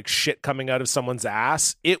angle of like shit coming out of someone's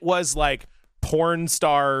ass. It was porn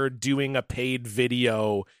star doing a paid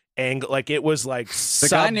video angle. Like it was like the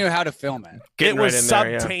guy knew how to film it. Getting it was right in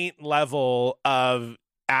there, yeah. sub-taint level of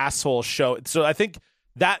asshole show. So I think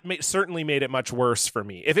that certainly made it much worse for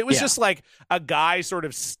me. If it was Yeah. just like a guy sort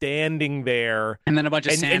of standing there And then a bunch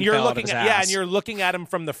of sand and you're fell out of looking his at ass. and you're looking at him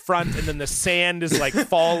from the front and then the sand is like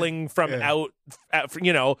falling from out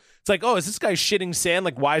you know, it's like, oh, is this guy shitting sand?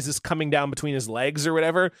 Like, why is this coming down between his legs or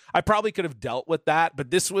whatever? I probably could have dealt with that,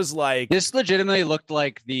 but this was like, This legitimately looked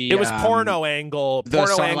like the. it was porno angle the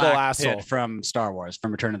angle Sarlacc asshole. pit from Star Wars,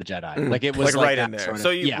 from Return of the Jedi. Like it was like right that in there. sort of- So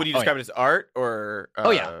would you oh, describe yeah. it as art or?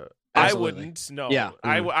 Oh, yeah. I Absolutely. wouldn't. No. Yeah.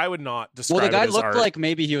 I would not describe Well, the guy it as looked art. like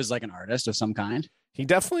maybe he was like an artist of some kind. He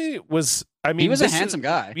definitely was. I mean, He was a this is- handsome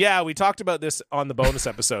guy. Yeah, we talked about this on the bonus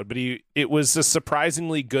episode, but it was a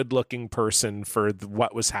surprisingly good-looking person for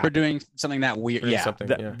what was For happening. doing something that weird. Doing Yeah. something,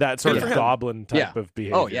 That, yeah. that sort Good of for him. goblin type Yeah. of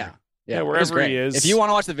behavior. Oh yeah. Yeah, it was wherever great. he is. If you want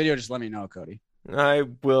to watch the video, just let me know, Cody. I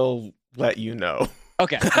will let you know.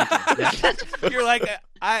 Okay. Thank you. Yeah. You're like,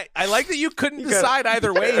 I like that you couldn't You gotta- decide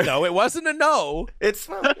either way, though. It wasn't a no. It's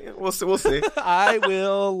we'll see. We'll see. I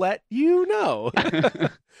will let you know.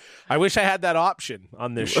 I wish I had that option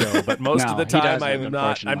on this show, but most No, of the he time doesn't, I'm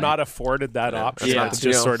unfortunately. not afforded that option. Yeah. It's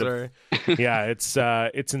just sort of Sorry. yeah,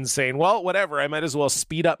 it's insane. Well, whatever. I might as well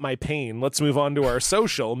speed up my pain. Let's move on to our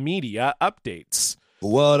social media updates.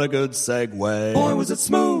 What a good segue. Boy, was it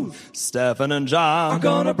smooth. Stefan and John are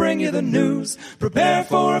gonna bring you the news. Prepare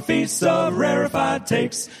for a feast of rarefied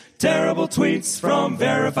takes. Terrible tweets from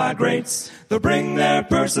verified greats. They'll bring their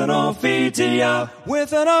personal feed to ya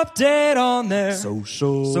with an update on their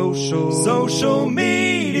social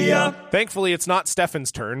media. Thankfully, it's not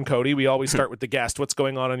Stefan's turn, Cody. We always start with the guest. What's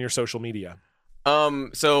going on your social media?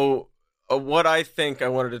 So what I think I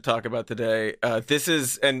wanted to talk about today, this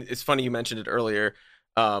is, and it's funny you mentioned it earlier.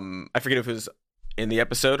 I forget if it was in the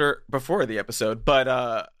episode or before the episode,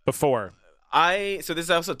 but Before. so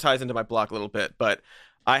this also ties into my block a little bit, but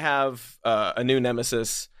I have a new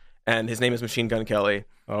nemesis, and his name is Machine Gun Kelly.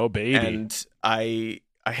 Oh, baby. And I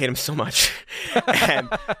hate him so much. And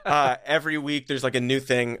every week there's like a new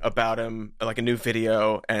thing about him, like a new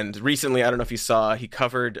video. And recently, I don't know if you saw, he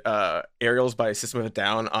covered Aerials by System of a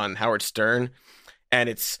Down on Howard Stern, and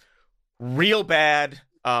it's real bad.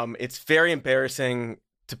 It's very embarrassing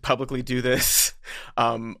to publicly do this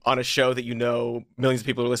on a show that millions of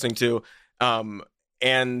people are listening to,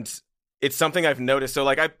 and it's something I've noticed. So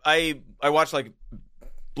like I watch like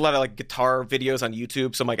a lot of like guitar videos on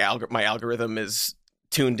YouTube, so like my algorithm is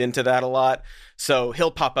tuned into that a lot. So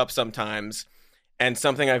he'll pop up sometimes, and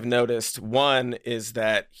something I've noticed, one is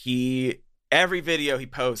that every video he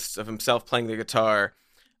posts of himself playing the guitar,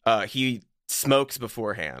 he smokes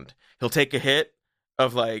beforehand. He'll take a hit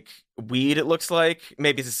of like weed, it looks like.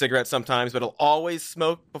 Maybe it's a cigarette sometimes, but he'll always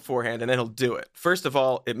smoke beforehand, and then he'll do it. First of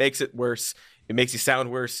all, it makes it worse. It makes you sound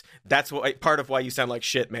worse. That's part of why you sound like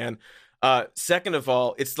shit, man. Second of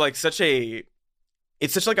all, it's such like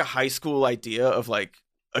a high school idea of like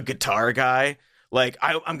a guitar guy. Like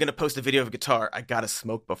I'm gonna post a video of a guitar. I gotta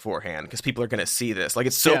smoke beforehand because people are gonna see this. Like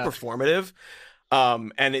it's so performative.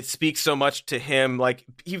 And it speaks so much to him. Like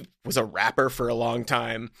he was a rapper for a long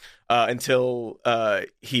time until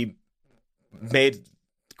he made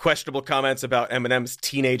questionable comments about Eminem's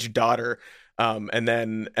teenage daughter, and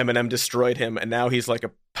then Eminem destroyed him, and now he's like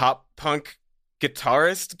a pop punk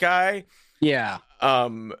guitarist guy. Yeah.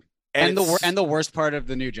 And the worst part of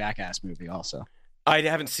the new Jackass movie also. I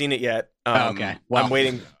haven't seen it yet. Okay. Well, I'm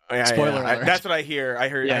waiting. spoiler alert. That's what I hear. I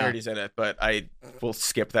heard Yeah. he's in it, but I will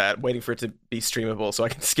skip that. Waiting for it to be streamable so I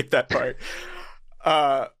can skip that part.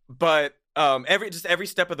 But every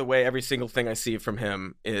step of the way, every single thing I see from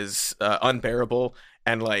him is unbearable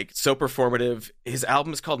and like so performative. His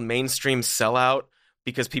album is called Mainstream Sellout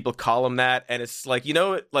because people call him that, and it's like,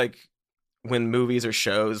 like when movies or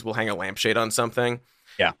shows will hang a lampshade on something.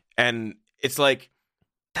 Yeah. And it's like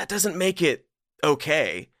that doesn't make it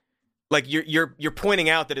okay. Like you're pointing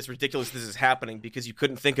out that it's ridiculous this is happening because you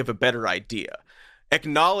couldn't think of a better idea.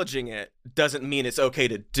 Acknowledging it doesn't mean it's okay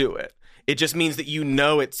to do it. It just means that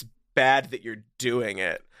it's bad that you're doing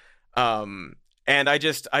it. And I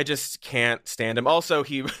just can't stand him. Also,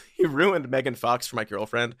 he ruined Megan Fox for my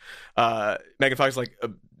girlfriend. Megan Fox is like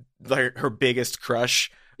her biggest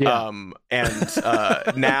crush. Yeah.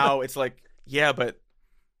 And now it's like, yeah, but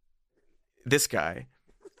this guy.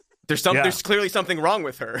 There's clearly something wrong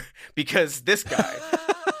with her because this guy.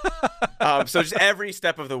 So just every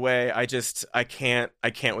step of the way, I can't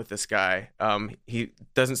with this guy. He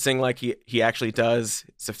doesn't sing like he actually does.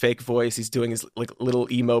 It's a fake voice. He's doing his like little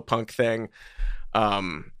emo punk thing.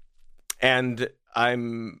 And he's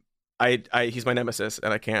my nemesis,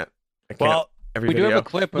 and I can't. Well, every we video. do have a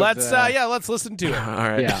clip. Of Let's listen to it. All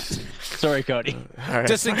right. Yeah. Sorry, Cody. All right.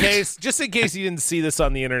 Just in case you didn't see this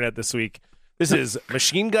on the internet this week. This is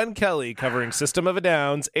Machine Gun Kelly covering System of a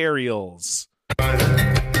Down's Aerials. Life is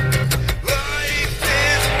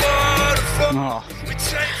waterfall. Oh. We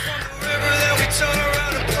take from the river, then we turn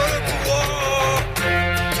around and put up a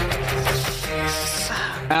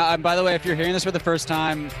wall. By the way, if you're hearing this for the first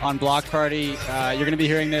time on Block Party, you're going to be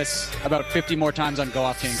hearing this about 50 more times on Go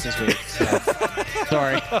Off Kings this week. So,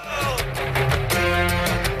 sorry.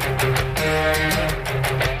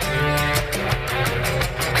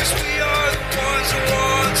 Cause we are the ones who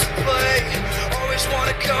want to play. Always want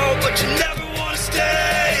to go, but you never want to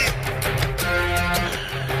stay.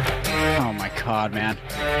 Oh my God, man.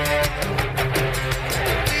 We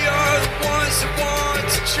are the ones who want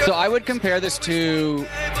to So I would compare this to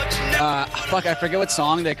but you never fuck, I forget what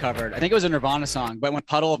song they covered. I think it was a Nirvana song, but when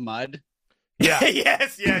Puddle of Mud. Yeah.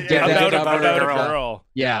 Yes, yeah. Yeah, About About a a girl.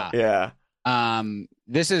 Yeah. Yeah.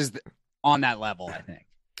 This is on that level, I think.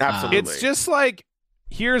 Absolutely. It's just like,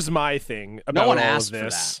 here's my thing about No one all asked of for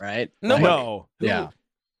this. that, right? Nobody. No. Yeah.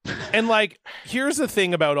 And like, here's the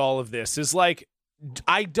thing about all of this is like,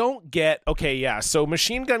 I don't get, okay, yeah. So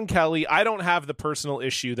Machine Gun Kelly, I don't have the personal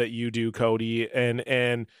issue that you do, Cody.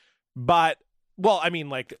 But, well, I mean,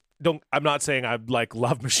 like, I'm not saying I like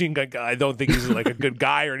love Machine Gun Kelly. I don't think he's like a good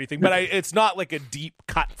guy or anything, but it's not like a deep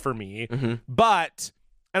cut for me. Mm-hmm. But,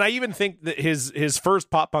 and I even think that his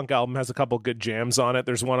first pop punk album has a couple good jams on it.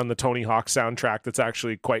 There's one on the Tony Hawk soundtrack that's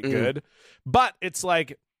actually quite good. But it's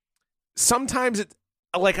like, sometimes it,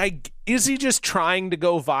 like, is he just trying to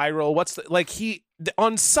go viral?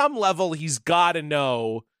 On some level, he's got to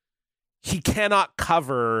know he cannot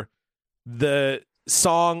cover the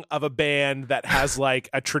song of a band that has like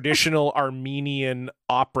a traditional Armenian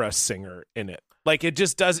opera singer in it. Like, it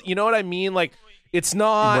just does, you know what I mean? Like, it's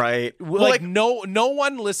not right. like, no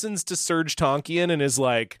one listens to Serge Tankian and is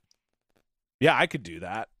like, yeah, I could do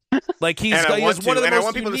that. Like, he's one of the most I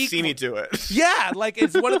want people unique, to see me do it. yeah, like,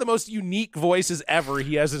 it's one of the most unique voices ever.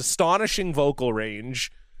 He has astonishing vocal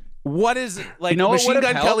range. What is, like, You know what Machine would've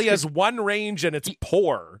Gun helped? Kelly has one range and it's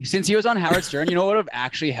poor. Since he was on Howard Stern, you know what would have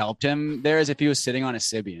actually helped him there is if he was sitting on a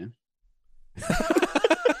Sybian.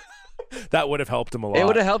 That would have helped him a lot. It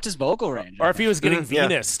would have helped his vocal range. Or if he was getting yeah.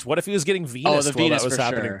 Venus. What if he was getting Venus the while Venus that was for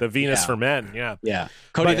happening? sure. The Venus Yeah. for men, yeah. Yeah.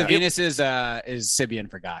 Cody, But the it- Venus is Sybian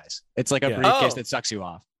for guys. It's like a Yeah. briefcase Oh. that sucks you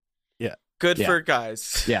off. Good Yeah. for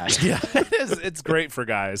guys. Yeah. Yeah, it's great for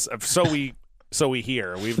guys. So we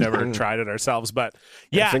hear. We've never tried it ourselves, but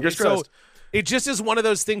yeah. Fingers so crossed. it just is one of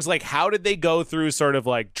those things. Like, how did they go through sort of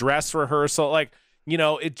like dress rehearsal? Like, you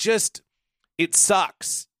know, it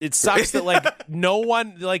sucks. It sucks that like no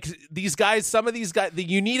one, like, these guys. Some of these guys,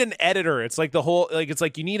 you need an editor. It's like the whole, like, it's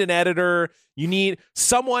like you need an editor. You need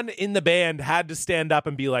someone in the band had to stand up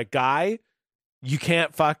and be like, guy, you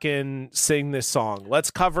can't fucking sing this song. Let's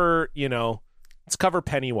cover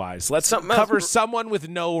Pennywise. Let's cover someone with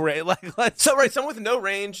no range. Like, let's. So right, someone with no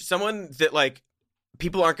range, someone that like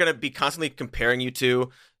people aren't going to be constantly comparing you to,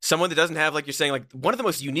 someone that doesn't have, like you're saying, like one of the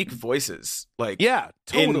most unique voices, like Yeah,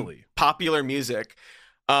 totally. in popular music,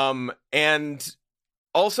 and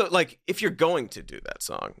also like if you're going to do that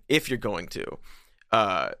song, if you're going to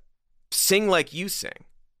sing like you sing,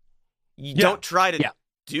 you don't try to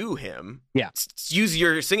do him. Yeah. Use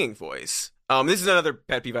your singing voice. This is another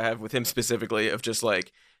pet peeve I have with him specifically, of just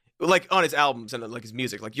like on his albums and like his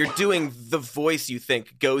music, like you're doing the voice you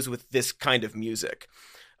think goes with this kind of music.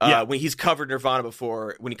 When he's covered Nirvana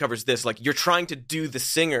before, when he covers this, like you're trying to do the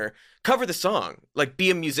singer, cover the song, like be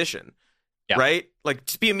a musician, right? Like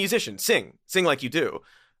just be a musician, sing like you do,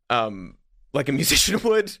 like a musician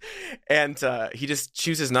would. And he just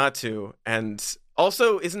chooses not to. And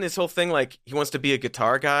also, isn't his whole thing like he wants to be a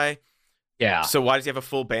guitar guy? Yeah. So why does he have a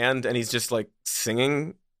full band and he's just like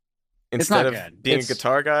singing It's instead not of good. being It's- a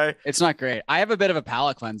guitar guy? It's not great. I have a bit of a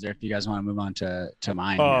palate cleanser if you guys want to move on to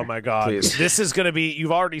mine. Oh here. my god, Please. this is gonna be.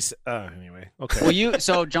 You've already. Anyway, okay. Well,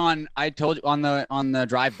 so John, I told you on the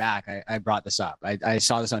drive back, I brought this up. I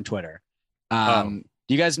saw this on Twitter. Do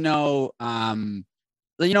you guys know,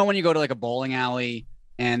 you know, when you go to like a bowling alley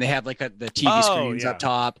and they have like the TV screens yeah. up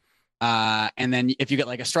top, and then if you get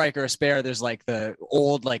like a strike or a spare, there's like the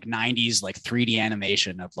old like 90s like 3D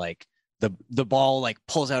animation of like the ball like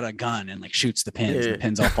pulls out a gun and like shoots the pins and the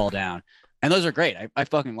pins all fall down. And those are great. I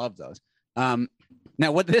fucking love those.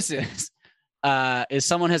 Now what this is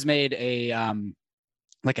someone has made a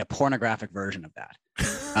like a pornographic version of that.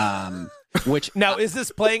 Which Now, is this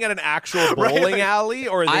playing at an actual bowling alley,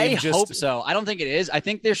 or I just? hope so. I don't think it is. I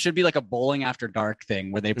think there should be like a bowling after dark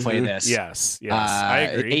thing where they play this. Yes, I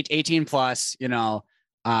agree. 18 plus, you know.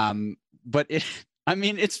 But I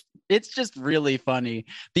mean, it's just really funny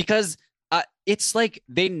because it's like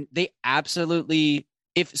they absolutely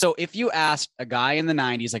if you asked a guy in the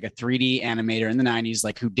 90s, like a 3D animator in the 90s,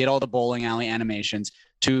 like who did all the bowling alley animations,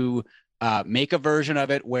 to make a version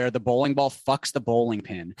of it where the bowling ball fucks the bowling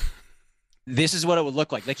pin, this is what it would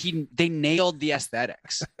look like. Like they nailed the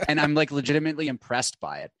aesthetics, and I'm like legitimately impressed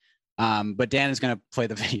by it. But Dan is gonna play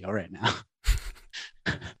the video right now.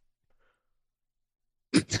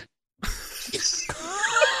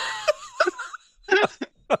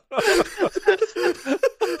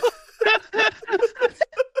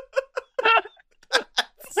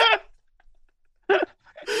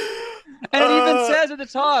 And it even says at the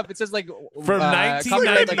top, it says like From copyright,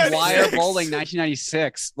 like 1996. Wire Bowling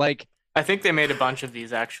 1996. Like I think they made a bunch of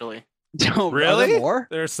these actually. Are Really? there more?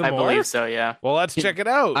 There's some I more. believe so. Yeah. Well, let's check it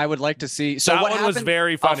out. I would like to see. So that what one happened? was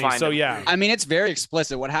very I'll funny. find So it. yeah, I mean, it's very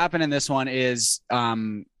explicit. What happened in this one is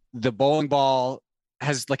the bowling ball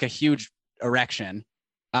has like a huge erection.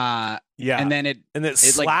 yeah, And then it like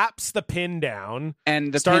slaps the pin down,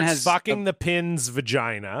 and the starts pin has fucking the pin's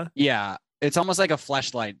vagina. yeah, it's almost like a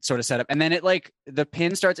fleshlight sort of setup. And then the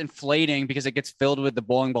pin starts inflating because it gets filled with the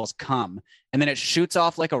bowling ball's cum, and then it shoots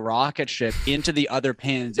off like a rocket ship into the other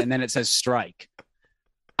pins, and then it says strike.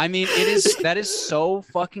 I mean, that is so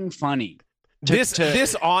fucking funny.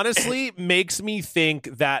 This honestly makes me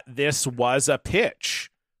think that this was a pitch.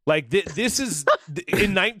 Like this is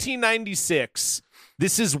in 1996.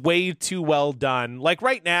 This is way too well done. Like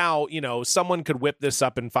right now, someone could whip this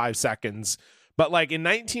up in 5 seconds. But like in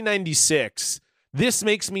 1996, this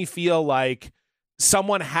makes me feel like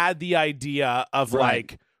someone had the idea of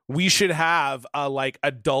like we should have a like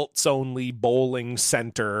adults only bowling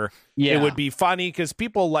center. Yeah. It would be funny because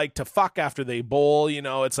people like to fuck after they bowl.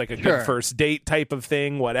 It's like a good first date type of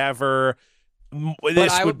thing. Whatever.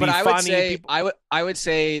 This would be funny. I would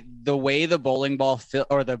say the way the bowling ball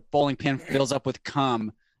or the bowling pin fills up with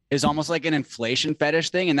cum is almost like an inflation fetish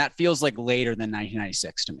thing, and that feels like later than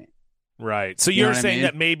 1996 to me. Right. So You know you're what I saying mean?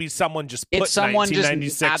 that maybe someone just put It's someone just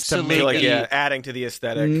 1996 to absolutely make Like, it. adding to the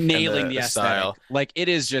aesthetic, Nailing and the aesthetic. style. Like it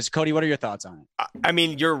is just Cody. What are your thoughts on it? I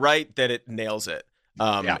mean, you're right that it nails it.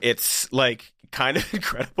 It's like kind of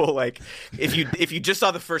incredible. Like if you just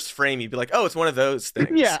saw the first frame, you'd be like, oh, it's one of those things.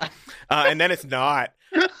 Yeah. And then it's not.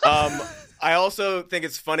 I also think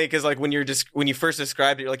it's funny because like when you first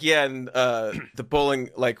described it, you're like, yeah, and the bowling,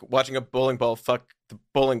 like watching a bowling ball fuck the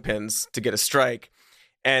bowling pins to get a strike,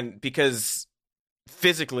 and because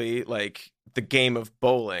physically, like the game of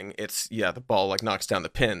bowling, it's the ball like knocks down the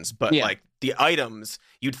pins, but like the items,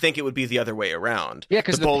 you'd think it would be the other way around. Yeah,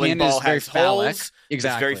 because the bowling pin ball is very has phallic. holes.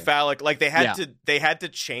 Exactly. It's very phallic. Like they had to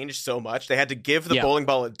change so much. They had to give the Yeah. bowling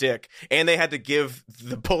ball a dick, and they had to give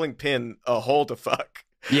the bowling pin a hole to fuck.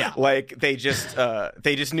 Yeah. Like they just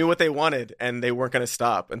knew what they wanted, and they weren't going to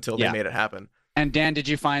stop until they Yeah. made it happen. And Dan, did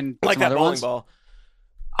you find Like some that other bowling ones? ball.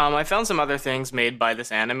 I found some other things made by this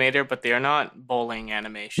animator, but they are not bowling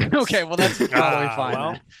animations. Okay, well that's probably fine.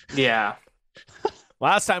 well. then. Yeah.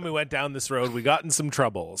 Last time we went down this road, we got in some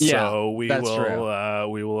trouble. Yeah, So we that's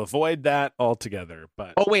will avoid that altogether.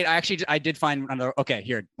 But Oh wait, I did find another. Okay,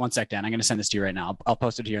 here, one sec, Dan. I'm going to send this to you right now. I'll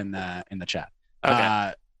post it here in the chat.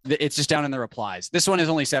 Okay. It's just down in the replies. This one is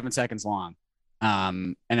only 7 seconds long,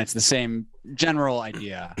 and it's the same general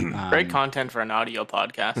idea. Great content for an audio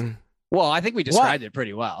podcast. Well, I think we described it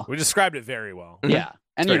pretty well. we described it very well. Yeah,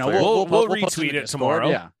 and Very clear. we'll We'll post in retweet the it Discord.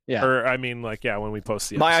 tomorrow. Yeah. Or I mean, like, when we post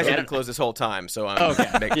the My eyes episode. have been closed this whole time, so I'm Okay.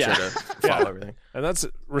 making Yeah. sure to follow everything. And that's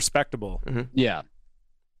respectable. Yeah.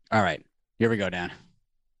 All right. Here we go, Dan.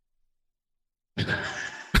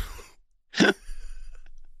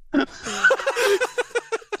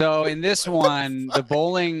 So in this one, the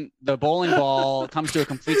bowling ball comes to a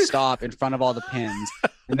complete stop in front of all the pins,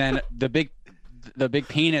 and then the big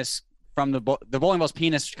penis from the bowling ball's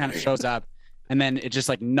penis kind of shows up, and then it just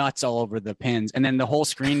like nuts all over the pins, and then the whole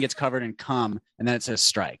screen gets covered in cum, and then it says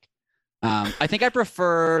strike. I think I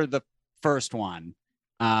prefer the first one,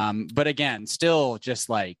 but again, still just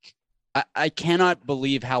like I cannot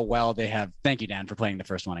believe how well they have. Thank you, Dan, for playing the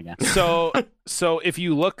first one again. So if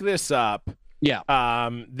you look this up, Yeah.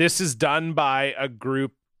 this is done by a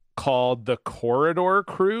group called the Corridor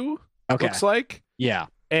Crew. Okay. Looks like. Yeah.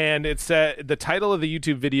 And it's the title of the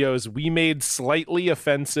YouTube video is "We Made Slightly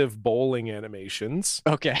Offensive Bowling Animations,"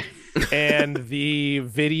 Okay. and the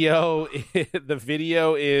video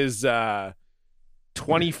is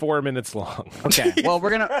 24 minutes long. Okay. Well,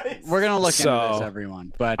 we're gonna look into So, this,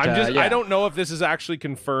 everyone. But I don't know if this is actually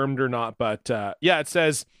confirmed or not, but it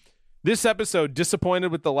says. This episode,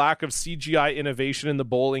 disappointed with the lack of CGI innovation in the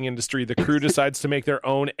bowling industry, the crew decides to make their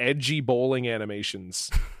own edgy bowling animations.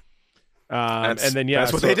 And then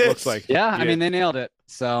that's what so they it did. looks like. Yeah, I mean they nailed it.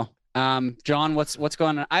 So, John, what's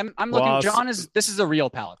going on? I'm looking. Well, John this is a real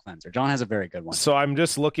palate cleanser. John has a very good one. So I'm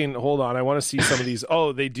just looking. Hold on, I want to see some of these.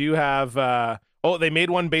 Oh, they do have. They made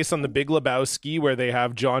one based on The Big Lebowski where they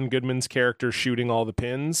have John Goodman's character shooting all the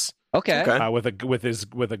pins Okay. Okay. with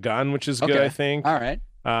a gun, which is good. Okay. I think. All right.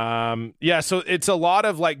 So it's a lot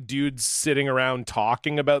of like dudes sitting around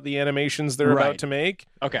talking about the animations they're Right. about to make.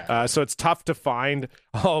 Okay. So it's tough to find.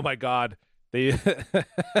 Oh my God. They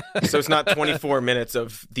So it's not 24 minutes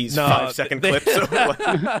of these No, 5-second clips. Of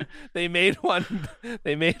like, they made one.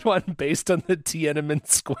 They made one based on the Tiananmen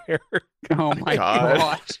Square. Oh my God.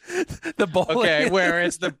 gosh. The bowling. Okay, where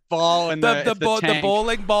it's the ball and the the tank.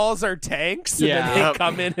 bowling balls are tanks, and Yeah. then they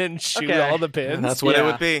come in and shoot Okay. all the pins. that's what it Yeah.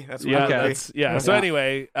 would be. That's what Yeah, it would be. that's, yeah. So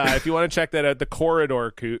anyway, if you want to check that out, the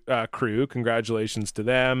Corridor crew, congratulations to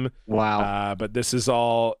them. Wow. But this is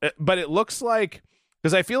all. But it looks like,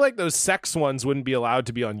 because I feel like those sex ones wouldn't be allowed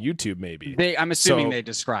to be on YouTube. Maybe. I'm assuming So- they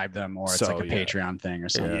describe them, or it's so, like a yeah. Patreon thing or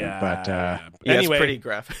something. Yeah. But Yeah, anyway, it's pretty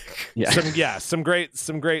graphic. yeah. some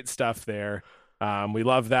great stuff there. We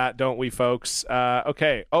love that, don't we, folks?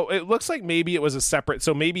 Okay. Oh, it looks like maybe it was a separate.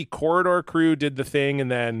 So maybe Corridor Crew did the thing, and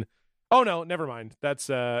then. Oh no, never mind. That's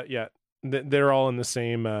yeah. They're all in the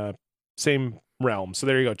same realm. So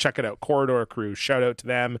there you go. Check it out. Corridor Crew. Shout out to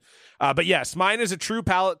them. But yes, mine is a true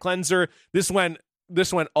palate cleanser. This went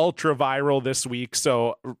ultra viral this week.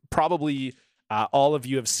 So probably all of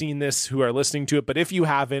you have seen this who are listening to it. But if you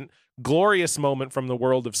haven't, glorious moment from the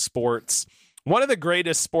world of sports. One of the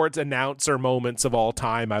greatest sports announcer moments of all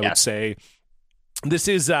time, I would say. This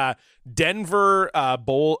is Denver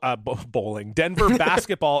Denver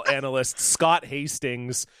basketball analyst Scott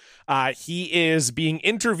Hastings. He is being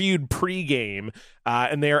interviewed pregame,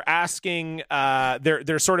 and they are asking.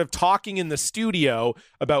 They're sort of talking in the studio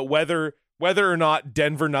about whether or not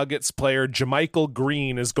Denver Nuggets player JaMychal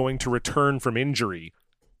Green is going to return from injury.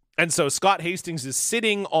 And so Scott Hastings is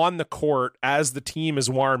sitting on the court as the team is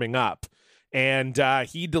warming up. And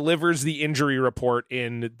he delivers the injury report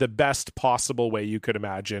in the best possible way you could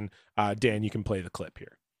imagine. Dan, you can play the clip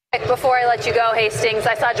here. Before I let you go, Hastings,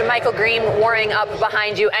 I saw JaMychal Green warming up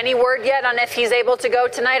behind you. Any word yet on if he's able to go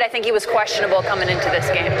tonight? I think he was questionable coming into this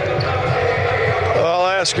game. I'll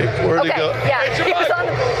ask him. Where'd he go? Yeah, Hey, he was on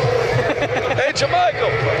the... Hey,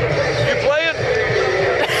 JaMychal, you playing?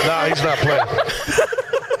 No, he's not playing.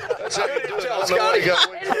 That's how you do it. I don't know why you got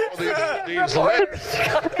to wait for all these letters.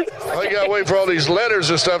 Why you got to wait for all these letters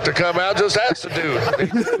and stuff to come out? Just ask the dude.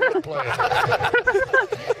 He's not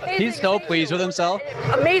playing. He's so pleased with himself.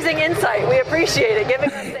 Amazing insight. We appreciate it,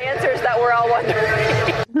 giving us the answers that we're all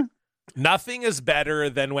wondering. Nothing is better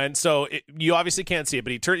than when, you obviously can't see it,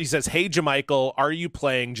 but he says, "Hey, JaMychal, are you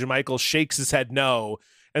playing?" JaMychal shakes his head no.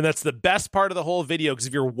 And that's the best part of the whole video, because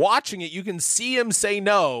if you're watching it, you can see him say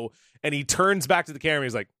no, and he turns back to the camera.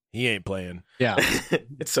 He's like, he ain't playing. Yeah.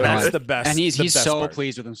 It's so That's good. the best. And he's the best so part.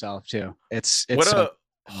 pleased with himself too. It's What so,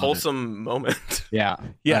 a wholesome moment. yeah.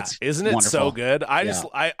 Yeah, That's isn't it so wonderful. good?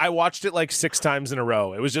 I watched it like 6 times in a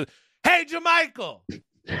row. It was just, "Hey, JaMychal,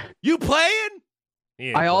 you playing?" He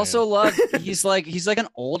ain't I also playing. love he's like an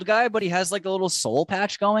old guy, but he has like a little soul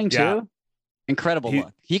patch going too. Yeah. Incredible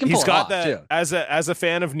look. He can pull He's it got off that too. as a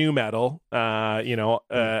fan of new metal.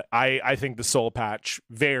 I think the soul patch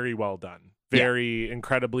very well done, very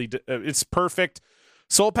incredibly. It's perfect.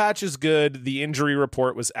 Soul patch is good. The injury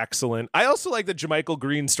report was excellent. I also like that JaMychal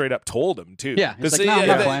Green straight up told him too. Yeah, he's 'Cause, like, "No, I'm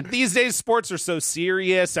not playing." these days sports are so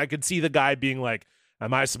serious. I could see the guy being like,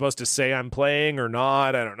 "Am I supposed to say I'm playing or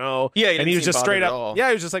not? I don't know." Yeah, he and didn't he was seem just straight bothered up. at all. Yeah,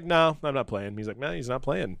 he was just like, "No, I'm not playing." He's like, "No, he's not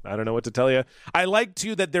playing. I don't know what to tell you." I like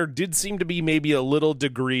too that there did seem to be maybe a little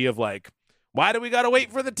degree of like, why do we got to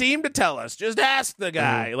wait for the team to tell us? Just ask the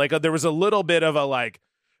guy. Like there was a little bit of a like,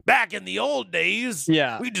 back in the old days,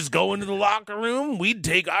 Yeah. we just go into the locker room, we'd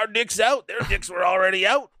take our dicks out. Their dicks were already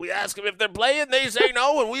out. We ask them if they're playing, they say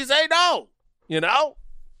no, and we say no. You know.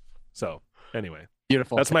 So anyway,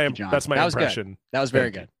 Beautiful. that's Thank you, my John. That was good. impression. That was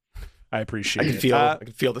very Thank good. I appreciate I it.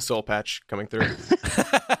 can feel the soul patch coming through.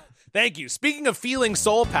 Thank you. Speaking of feeling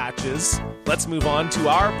soul patches, let's move on to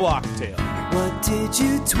our block tale. What did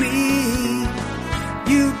you tweet?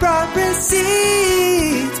 You brought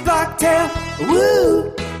receipts, Blocktail.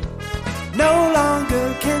 Woo! No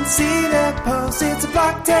longer can see that post. It's a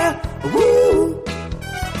Blocktail. Woo!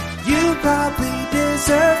 You probably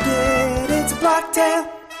deserved it. It's a Blocktail.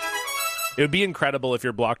 It would be incredible if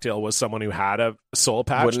your block tail was someone who had a soul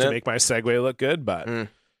patch Wouldn't to it? make my segue look good, but in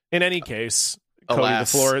any case, Cody,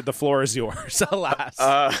 Alas. the floor is yours. Alas.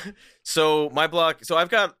 So my block. So I've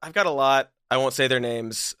got a lot. I won't say their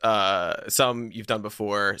names. Some you've done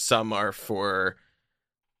before. Some are for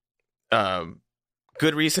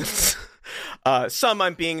good reasons. Some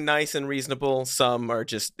I'm being nice and reasonable. Some are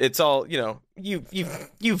just. It's all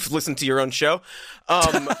you've listened to your own show.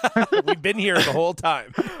 We've been here the whole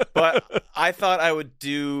time. But I thought I would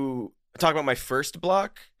talk about my first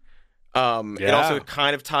block. It also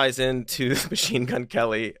kind of ties into Machine Gun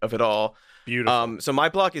Kelly of it all. Beautiful. So my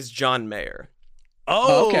block is John Mayer.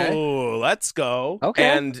 Oh, okay. let's go. Okay.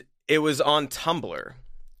 And it was on Tumblr.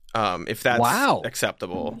 if that's Wow.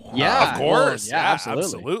 acceptable. Yeah, Of course. well, yeah,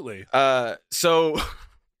 absolutely. absolutely. So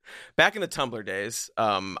back in the Tumblr days,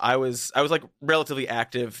 I was like relatively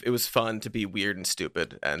active. It was fun to be weird and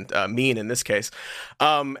stupid and mean in this case.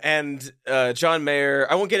 And John Mayer,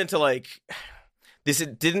 I won't get into like this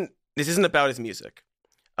isn't about his music.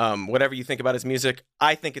 Whatever you think about his music,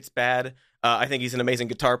 I think it's bad. I think he's an amazing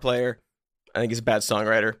guitar player. I think he's a bad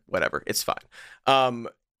songwriter. Whatever, it's fine. Or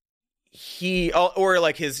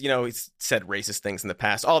like his, he's said racist things in the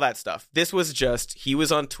past, all that stuff. This was just, he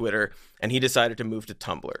was on Twitter and he decided to move to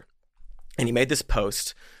Tumblr. And he made this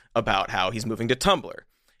post about how he's moving to Tumblr.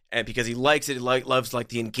 And because he likes it, he loves like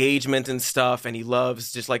the engagement and stuff. And he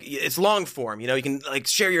loves just like, it's long form, you can like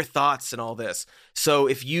share your thoughts and all this. So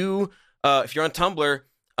if you're on Tumblr,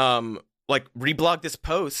 like reblog this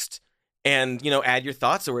post and, add your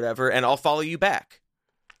thoughts or whatever, and I'll follow you back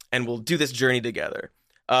and we'll do this journey together.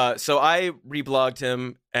 So I reblogged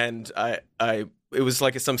him, and it was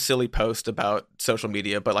like some silly post about social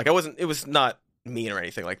media, but like it was not mean or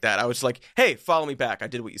anything like that. I was like, hey, follow me back. I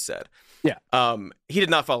did what you said. Yeah. He did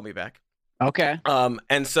not follow me back. Okay.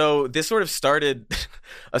 And so this sort of started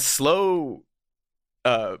a slow,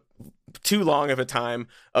 too long of a time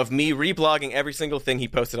of me reblogging every single thing he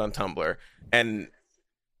posted on Tumblr and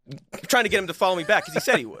trying to get him to follow me back because he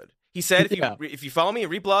said he would. He said, if you follow me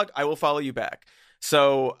and reblog, I will follow you back.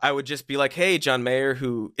 So I would just be like, hey, John Mayer,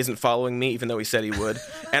 who isn't following me, even though he said he would.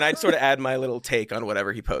 And I'd sort of add my little take on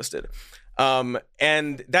whatever he posted.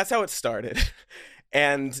 And that's how it started.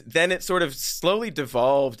 And then it sort of slowly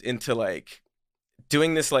devolved into like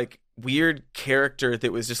doing this like weird character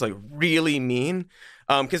that was just like really mean.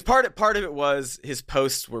 Because part of it was his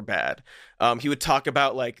posts were bad. He would talk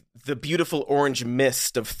about like the beautiful orange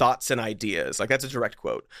mist of thoughts and ideas. Like that's a direct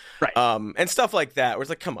quote. Right. And stuff like that. Where it's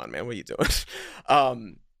like, come on, man, what are you doing?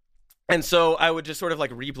 And so I would just sort of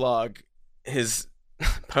like reblog his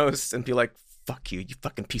posts and be like, fuck you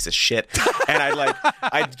fucking piece of shit. And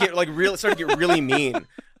I'd get like start to get really mean.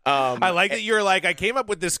 I like that you're like, I came up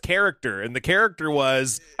with this character, and the character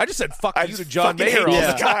was, I just said fuck you to John Mayer all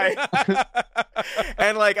the time.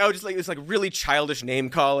 And like I would just like, it was like really childish name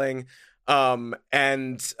calling,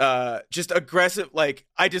 and just aggressive. Like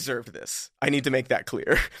I deserved this. I need to make that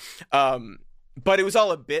clear. But it was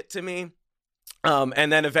all a bit to me.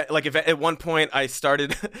 And then at one point I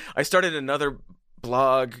started another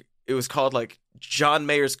blog. It was called like John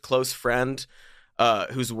Mayer's close friend,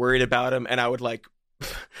 who's worried about him, and I would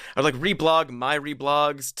reblog my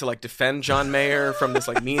reblogs to like defend John Mayer from this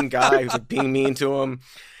like mean guy who's like being mean to him.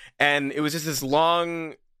 And it was just this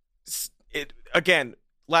long, it again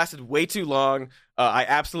lasted way too long. I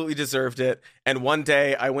absolutely deserved it. And one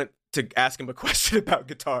day I went to ask him a question about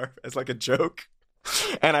guitar as like a joke.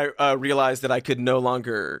 And I realized that I could no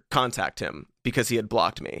longer contact him because he had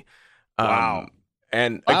blocked me. Wow.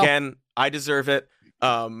 And again, I deserve it.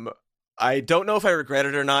 I don't know if I regret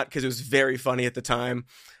it or not because it was very funny at the time.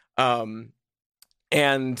 But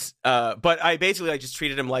I basically just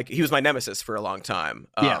treated him like he was my nemesis for a long time.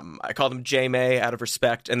 I called him J-May out of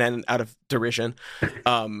respect and then out of derision.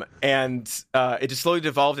 It just slowly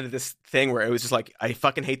devolved into this thing where it was just like, I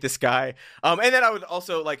fucking hate this guy. And then I would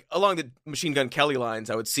also like along the Machine Gun Kelly lines,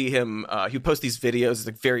 I would see him, he would post these videos,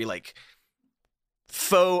 like very like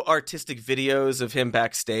faux artistic videos of him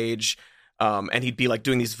backstage. And he'd be like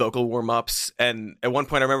doing these vocal warm-ups. And at one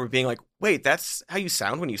point I remember being like, wait, that's how you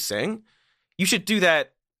sound when you sing? You should do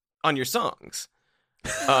that on your songs.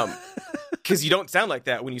 Because you don't sound like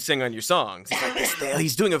that when you sing on your songs. He's like,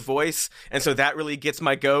 he's doing a voice. And so that really gets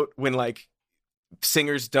my goat when like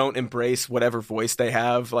singers don't embrace whatever voice they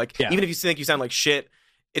have. Like, even if you think you sound like shit,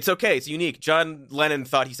 it's okay. It's unique. John Lennon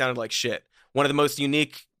thought he sounded like shit. One of the most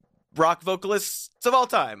unique rock vocalists of all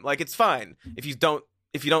time. Like, it's fine if you don't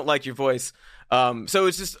like your voice. So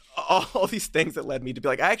it's just all these things that led me to be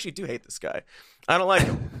like, I actually do hate this guy. I don't like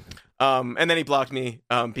him. And then he blocked me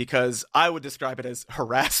because I would describe it as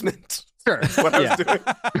harassment. Sure. What I was doing.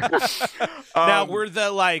 Now, were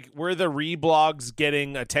the reblogs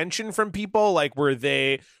getting attention from people? Like, were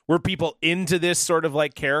people into this sort of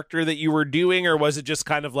like character that you were doing, or was it just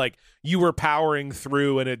kind of like you were powering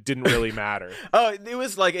through and it didn't really matter? It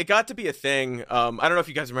was like, it got to be a thing. I don't know if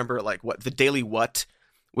you guys remember like what the Daily What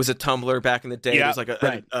was a Tumblr back in the day. Yeah, it was like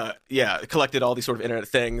it collected all these sort of internet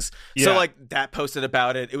things. Yeah. So like that posted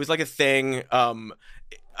about it. It was like a thing.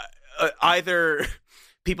 Either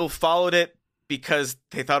people followed it because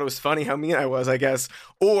they thought it was funny how mean I was, I guess,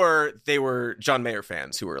 or they were John Mayer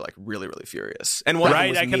fans who were like really, really furious. And one of them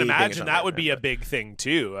was I can me imagine being a John that Mayer would fan, be a but- big thing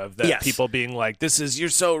too, of that Yes. people being like, you're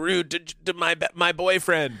so rude to my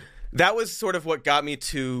boyfriend. that was sort of what got me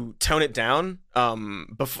to tone it down.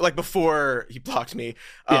 Before he blocked me,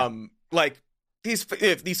 like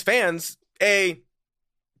these fans,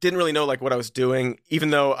 didn't really know like what I was doing, even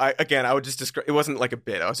though I would just describe, it wasn't like a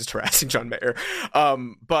bit. I was just harassing John Mayer.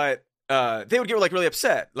 But they would get like really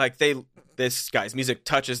upset. Like this guy's music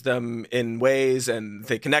touches them in ways and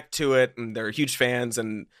they connect to it and they're huge fans.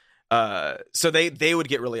 And so they would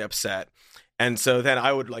get really upset. And so then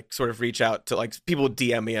I would like sort of reach out to like people would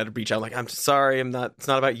DM me. I'd reach out like, I'm sorry, it's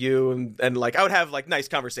not about you. And like, I would have like nice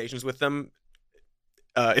conversations with them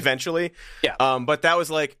eventually. Yeah. But that was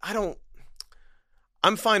like,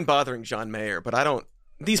 I'm fine bothering John Mayer, but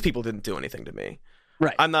these people didn't do anything to me.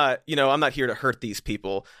 Right. I'm not here to hurt these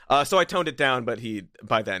people. So I toned it down, but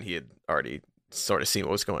by then he had already sort of seen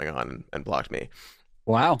what was going on and blocked me.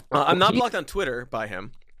 Wow. I'm not blocked on Twitter by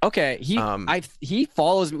him. Okay. He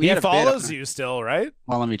follows me. He follows you still, right?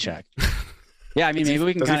 Well, let me check. Yeah, I mean, maybe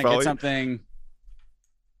we can kind of get something.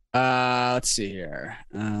 Let's see here.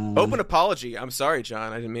 Open apology. I'm sorry,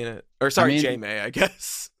 John. I didn't mean it. Or sorry, J May, I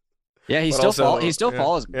guess. Yeah, he still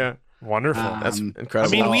follows me. Yeah. Wonderful. That's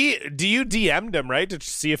incredible. I mean, you DM'd him, right, to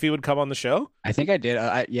see if he would come on the show? I think I did.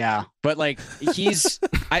 Yeah, but like he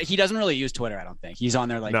doesn't really use Twitter. I don't think he's on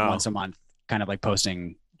there like once a month, kind of like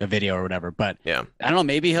posting a video or whatever. But yeah, I don't know.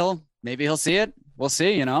 Maybe he'll see it. We'll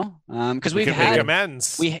see. Because we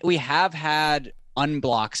have had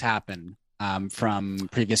unblocks happen from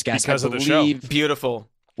previous guests because of the show. Beautiful.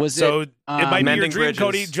 Was so it might be your dream, bridges.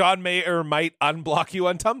 Cody. John Mayer might unblock you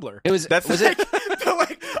on Tumblr. Was it?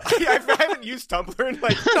 Like, I haven't used Tumblr in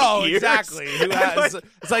like years. Exactly.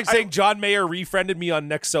 It's like saying John Mayer refriended me on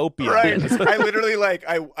Nexopia. Right. I literally like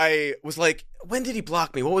I was like, when did he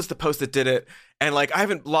block me? What was the post that did it? And like I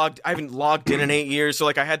haven't logged in 8 years, so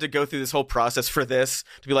like I had to go through this whole process for this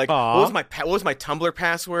to be like, what was my Tumblr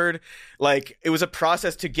password? Like it was a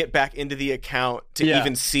process to get back into the account to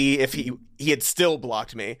even see if he had still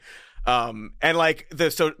blocked me. And like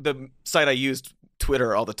the site I used,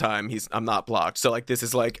 Twitter, all the time, I'm not blocked. So like this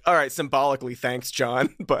is like, all right, symbolically, thanks,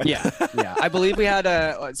 John. But yeah. I believe we had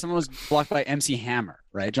someone was blocked by MC Hammer,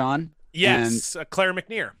 right, John? Yes, Claire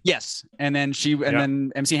McNear. Yes, and then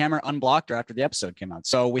then MC Hammer unblocked her after the episode came out.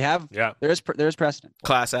 So we have there's precedent.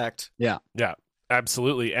 Class act. Yeah.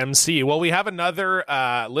 Absolutely, MC. Well, we have another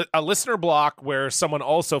a listener block where someone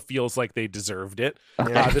also feels like they deserved it.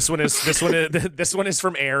 This one is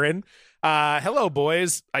from Aaron. Hello,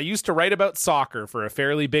 boys. I used to write about soccer for a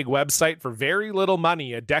fairly big website for very little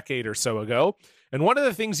money a decade or so ago. And one of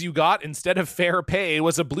the things you got instead of fair pay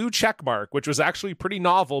was a blue check mark, which was actually pretty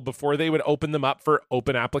novel before they would open them up for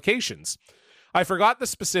open applications. I forgot the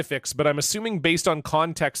specifics, but I'm assuming based on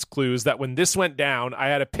context clues that when this went down, I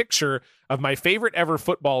had a picture of my favorite ever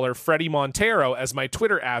footballer, Freddie Montero, as my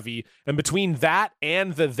Twitter avi. And between that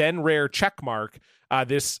and the then rare check mark,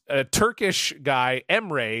 this Turkish guy,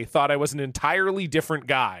 Emre, thought I was an entirely different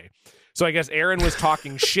guy. So I guess Aaron was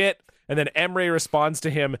talking shit. And then Emre responds to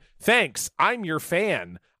him, "Thanks, I'm your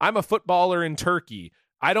fan. I'm a footballer in Turkey.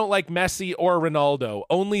 I don't like Messi or Ronaldo,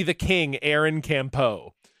 only the king, Aaron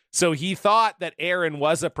Campo." So he thought that Aaron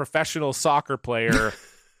was a professional soccer player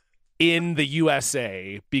in the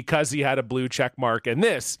USA because he had a blue check mark and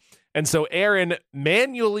this. And so Aaron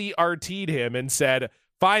manually RT'd him and said,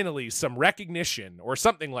 "Finally, some recognition," or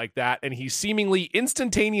something like that. And he seemingly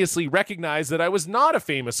instantaneously recognized that I was not a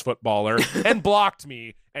famous footballer and blocked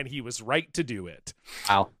me. And he was right to do it.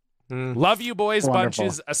 Wow. Love you boys, Wonderful.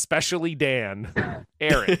 bunches, especially Dan.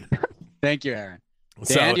 Aaron. Thank you, Aaron.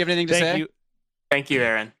 Dan, do you have anything to say? Thank you,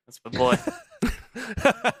 Aaron. That's my boy.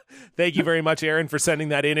 Thank you very much, Aaron, for sending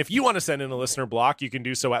that in. If you want to send in a listener block, you can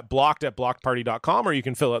do so at blocked@blockparty.com, or you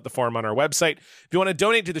can fill out the form on our website. If you want to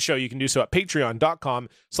donate to the show, you can do so at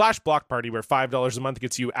patreon.com/blockparty, where $5 a month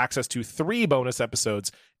gets you access to 3 bonus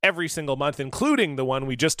episodes every single month, including the one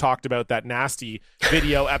we just talked about, that nasty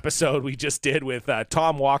video episode we just did with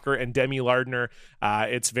Tom Walker and Demi Lardner.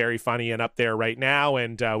 It's very funny and up there right now,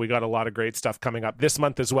 and we got a lot of great stuff coming up this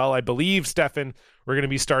month as well. I believe, Stefan, we're going to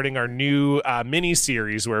be starting our new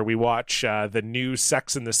mini-series where we watch the new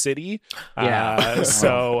Sex and the City.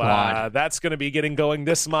 So that's going to be getting going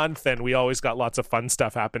this month, and we always got lots of fun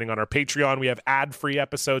stuff happening on our Patreon. We have ad-free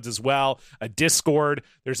episodes as well, a Discord.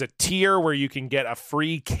 There's a tier where you can get a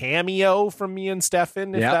free cameo from me and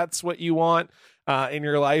Stefan if that's what you want in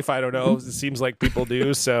your life. I don't know. It seems like people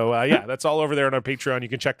do. So that's all over there on our Patreon. You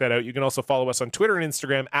can check that out. You can also follow us on Twitter and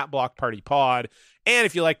Instagram at BlockPartyPod. And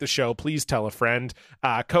if you like the show, please tell a friend.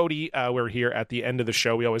 Cody, we're here at the end of the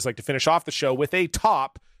show. We always like to finish off the show with a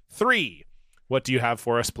top 3. What do you have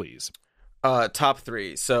for us, please? Top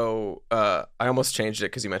 3. So I almost changed it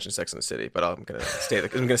because you mentioned Sex and the City, but I'm gonna stay the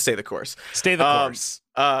course. Stay the course.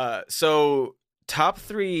 So top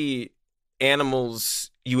 3 animals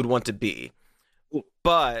you would want to be,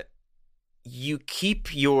 but you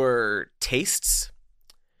keep your tastes.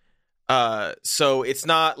 So it's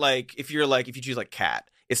not like if you choose like cat,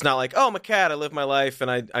 it's not like, oh, I'm a cat, I live my life and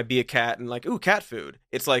I be a cat and like, ooh, cat food.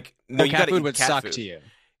 It's like, no, you cat gotta food eat would cat suck food. to you.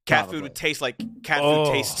 Cat Probably. food would taste like cat food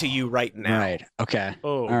tastes to you right now. Right. Okay.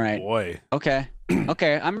 Oh, All right. boy. Okay.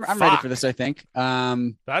 Okay. I'm ready Fuck. for this, I think.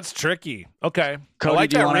 That's tricky. Okay. Cody, I like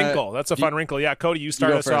do you that wanna- wrinkle. That's a fun wrinkle. Yeah, Cody, you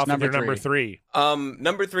start go us first. off with Number your number 3.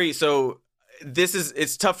 Number 3. So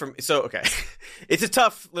it's tough for me. So, okay. It's a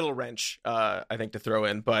tough little wrench, I think, to throw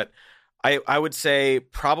in, but I would say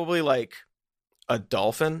probably like a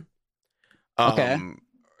dolphin. Okay.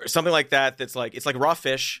 Or something like that. That's like, it's like raw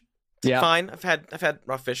fish. It's Yeah. fine. I've had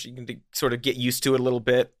raw fish. You can sort of get used to it a little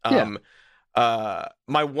bit.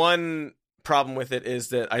 My one problem with it is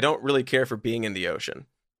that I don't really care for being in the ocean.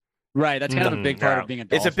 Right. That's kind of a big part Yeah. of being a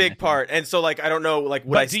dolphin. It's a I big think. part, and so like I don't know, like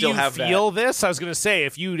would But I do still you have feel that? this? I was going to say,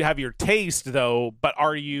 if you have your taste, though, but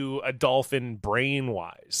are you a dolphin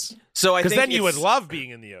brain-wise? So I Because think then you would it's- love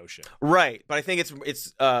being in the ocean. Right, but I think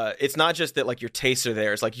it's not just that like your tastes are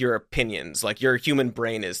there. It's like your opinions, like your human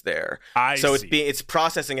brain is there. I So see. it's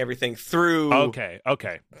processing everything through Okay.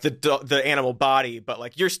 the animal body, but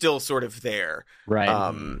like you're still sort of there.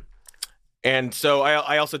 Right. And so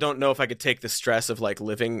I also don't know if I could take the stress of like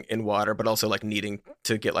living in water, but also like needing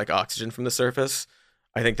to get like oxygen from the surface.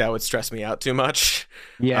 I think that would stress me out too much.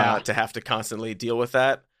 Yeah. To have to constantly deal with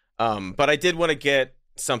that. But I did want to get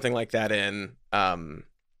something like that in,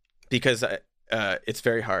 because it's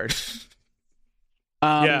very hard.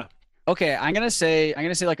 Yeah. Okay. I'm gonna say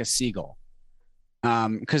like a seagull.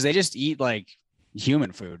 Because they just eat like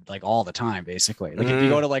human food like all the time, basically. Like if you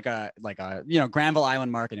go to like a Granville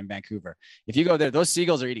Island Market in Vancouver, if you go there, those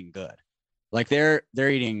seagulls are eating good. Like they're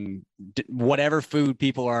eating whatever food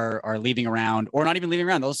people are leaving around, or not even leaving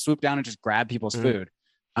around. They'll swoop down and just grab people's food.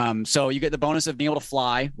 So you get the bonus of being able to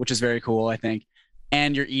fly, which is very cool, I think.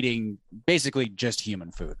 And you're eating basically just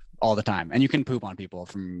human food all the time, and you can poop on people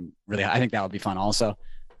from really. I think that would be fun also.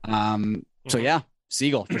 So yeah,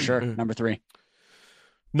 seagull for sure. Number 3.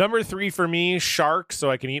 Number 3 for me, shark, so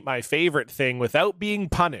I can eat my favorite thing without being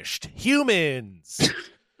punished. Humans.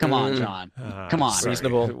 Come on, John. Come on. Sorry.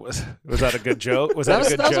 Reasonable. Was that a good joke? Was That that, was, a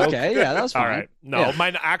good that was joke? okay. Yeah, that was fine. All right. No, Yeah.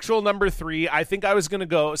 my actual number 3, I think I was going to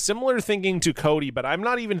go similar thinking to Cody, but I'm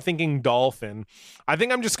not even thinking dolphin. I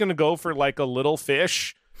think I'm just going to go for like a little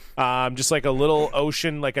fish, just like a little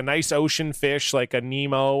ocean, like a nice ocean fish, like a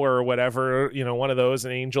Nemo or whatever, one of those,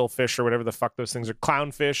 an angel fish or whatever the fuck those things are,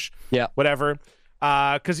 clownfish, Yeah. whatever.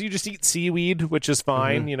 Because you just eat seaweed, which is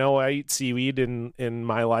fine. I eat seaweed in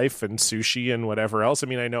my life and sushi and whatever else. I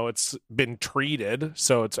mean, I know it's been treated,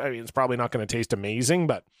 so it's probably not going to taste amazing,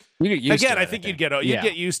 but You get used again, to it, I think you'd Yeah.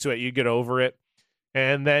 get used to it. You'd get over it,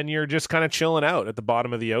 and then you're just kind of chilling out at the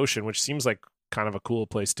bottom of the ocean, which seems like kind of a cool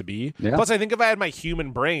place to be. Yeah. Plus, I think if I had my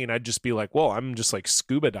human brain, I'd just be like, "Whoa, I'm just like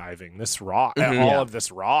scuba diving. This rock, all Yeah. of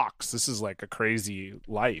this rocks. This is like a crazy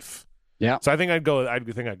life." Yeah. So I think I'd go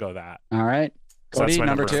that. All right. So Cody, that's my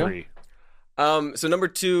number 2. 3. So number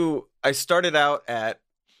 2, I started out at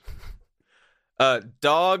a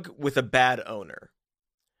dog with a bad owner.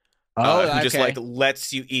 Who just like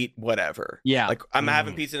lets you eat whatever. Yeah. Like I'm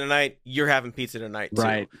having pizza tonight, you're having pizza tonight too.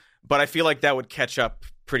 Right. But I feel like that would catch up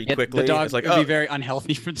pretty quickly. The dog It's like, would be very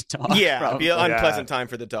unhealthy for the dog. yeah, it'd be an probably. unpleasant time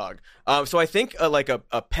for the dog. So I think like a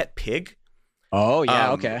pet pig. Oh yeah.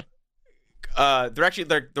 Um, Okay.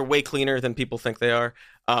 They're way cleaner than people think they are.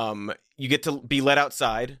 You get to be let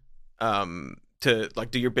outside to like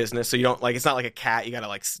do your business, so you don't like, it's not like a cat, you gotta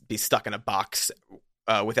like be stuck in a box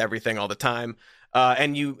with everything all the time.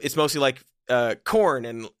 And it's mostly like corn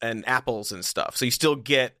and apples and stuff, so you still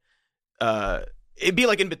get it'd be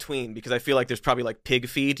like in between, because I feel like there's probably like pig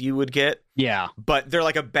feed you would get, Yeah. but they're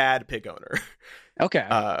like a bad pig owner. Okay.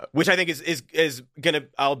 Which I think is gonna,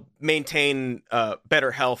 I'll maintain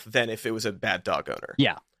better health than if it was a bad dog owner.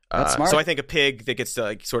 Yeah. That's smart. So I think a pig that gets to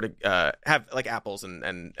like sort of have like apples and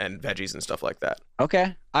veggies and stuff like that.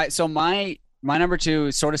 Okay. So my number 2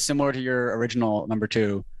 is sort of similar to your original number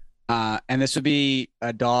 2. And this would be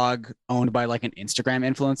a dog owned by like an Instagram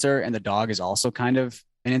influencer, and the dog is also kind of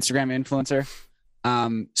an Instagram influencer.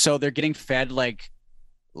 So they're getting fed like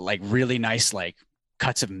really nice like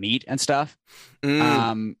cuts of meat and stuff.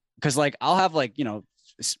 Because like I'll have like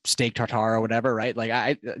steak tartare or whatever, right? Like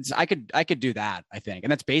I could do that, I think,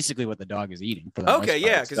 and that's basically what the dog is eating for the most Okay,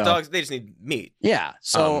 part. yeah, because So- dogs, they just need meat. Yeah,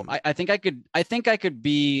 so I think I could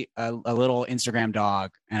be a little Instagram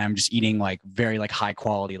dog, and I'm just eating like very like high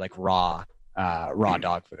quality like raw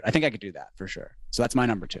dog food. I think I could do that for sure. So that's my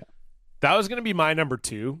number 2. That was going to be my number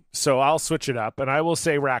 2, so I'll switch it up, and I will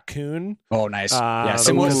say raccoon. Oh, nice. Yeah, because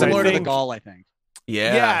similar I to the think- gall, I think.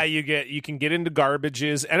 Yeah. you can get into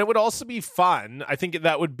garbages, and it would also be fun. I think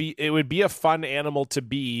it would be a fun animal to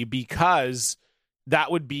be, because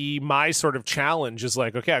that would be my sort of challenge, is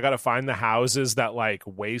like, okay, I got to find the houses that like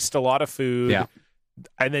waste a lot of food. Yeah.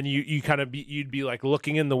 And then you'd be like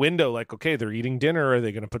looking in the window, like, okay, they're eating dinner. Are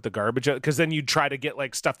they going to put the garbage out? Because then you'd try to get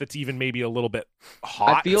like stuff that's even maybe a little bit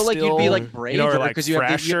hot. I feel like you'd be like braver or, like, because you have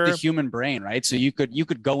fresher. the human brain, right? So you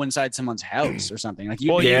could go inside someone's house or something. Like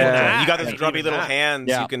Well, you'd be able to- Yeah, you got those Like, grubby even little that. hands.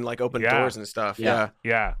 Yeah. You can like open Yeah. doors and stuff. Yeah.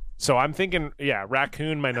 Yeah. So I'm thinking,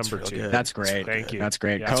 raccoon, my number real 2. good. That's great. Thank you. That's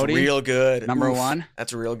great. Yeah. That's Cody, real good. number Oof, 1.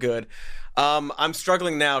 That's real good. I'm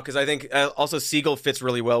struggling now because I think also seagull fits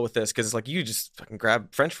really well with this, because it's like you just fucking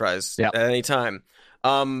grab French fries Yep. at any time.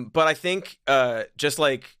 But I think just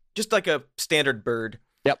like a standard bird.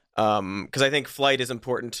 Yep. Because I think flight is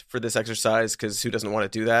important for this exercise, because who doesn't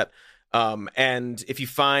want to do that? And if you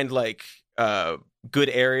find like good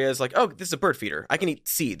areas, like, oh, this is a bird feeder, I can eat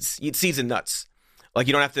seeds and nuts. Like,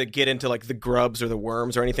 you don't have to get into like the grubs or the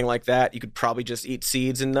worms or anything like that. You could probably just eat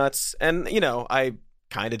seeds and nuts. And I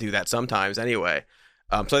kind of do that sometimes anyway.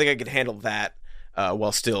 So I think I could handle that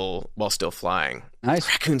while still flying. Nice.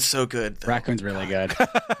 Raccoon's so good, though. Raccoon's really good.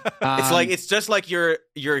 It's just like you're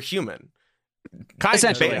a human. Kind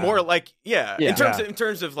Essentially, of, More like Yeah. in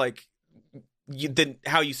terms of like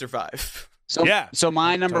how you survive. So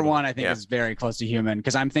my number Totally. 1, I think, Yeah. is very close to human,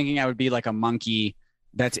 because I'm thinking I would be like a monkey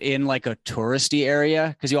that's in like a touristy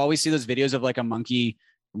area, because you always see those videos of like a monkey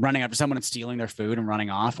running up to someone and stealing their food and running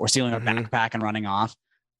off, or stealing their backpack and running off.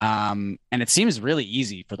 And it seems really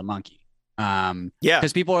easy for the monkey. Yeah.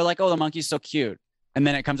 Because people are like, oh, the monkey's so cute. And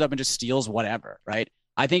then it comes up and just steals whatever, right?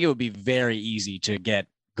 I think it would be very easy to get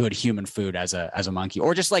good human food as a monkey,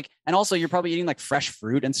 or just like, and also you're probably eating like fresh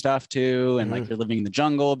fruit and stuff too. And like you're living in the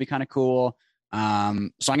jungle, would be kind of cool. So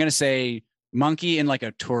I'm going to say monkey in like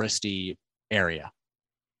a touristy area.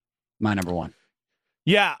 My number 1.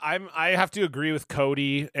 Yeah, I have to agree with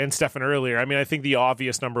Cody and Stefan earlier. I mean, I think the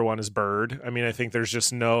obvious number 1 is bird. I mean, I think there's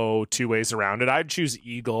just no two ways around it. I'd choose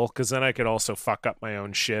eagle, because then I could also fuck up my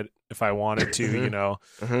own shit if I wanted to,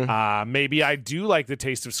 maybe I do like the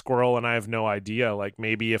taste of squirrel and I have no idea. Like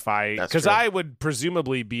maybe if because I would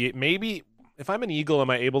presumably be, maybe if I'm an eagle, am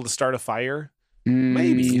I able to start a fire?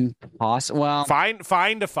 Maybe. Possible. Well, Find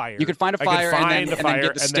a fire. you could find a I could fire and then find a get fire the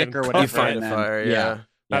and stick then or cook whatever. You find and a then- fire, yeah.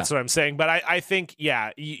 That's what I'm saying. But I think,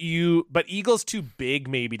 yeah, but eagle's too big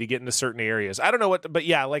maybe to get into certain areas. I don't know what, but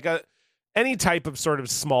yeah, like any type of sort of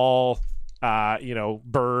small,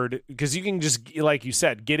 bird, because you can just, like you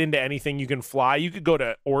said, get into anything. You can fly. You could go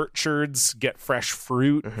to orchards, get fresh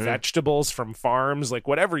fruit, vegetables from farms, like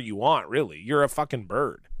whatever you want, really. You're a fucking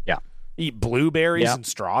bird. Yeah. Eat blueberries and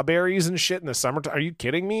strawberries and shit in the summertime. Are you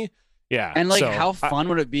kidding me? Yeah. And like, so how fun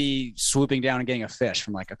would it be swooping down and getting a fish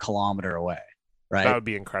from like a kilometer away? Right. That would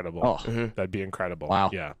be incredible. Oh. That'd be incredible. Wow.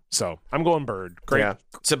 Yeah. So I'm going bird. Great. Yeah.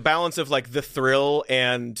 It's a balance of like the thrill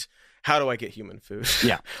and how do I get human food?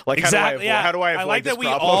 Yeah. Like Exactly. how do I avoid I like this that we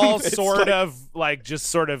problem? all It's sort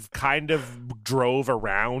like- of kind of drove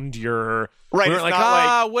around your Right, We were it's like,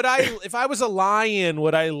 not would I if I was a lion,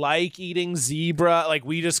 would I like eating zebra? Like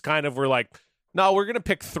we just kind of were like, no, we're gonna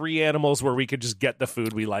pick 3 animals where we could just get the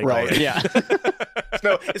food we like. Right. already. Yeah.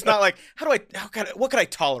 No, it's not like what could I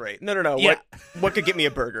tolerate? No. Yeah. What could get me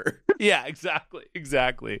a burger? Yeah,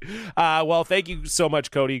 exactly. Well, thank you so much,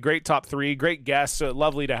 Cody. Great top 3, great guest.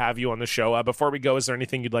 Lovely to have you on the show. Before we go, is there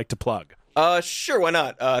anything you'd like to plug? Sure, why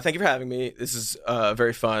not? Thank you for having me. This is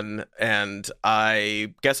very fun, and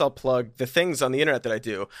I guess I'll plug the things on the internet that I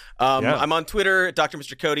do. I'm on Twitter, Dr.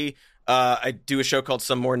 Mr. Cody. I do a show called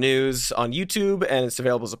Some More News on YouTube, and it's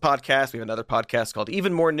available as a podcast. We have another podcast called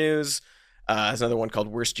Even More News. There's another one called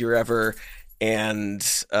Worst Year Ever, and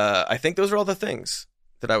I think those are all the things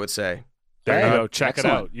that I would say. There you Hey, go. Check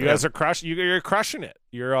excellent. it out. You guys are crushing. You're crushing it.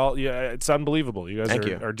 You're all. Yeah, it's unbelievable. You guys Thank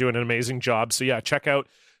you. are doing an amazing job. So yeah, check out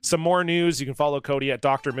Some More News. You can follow Cody at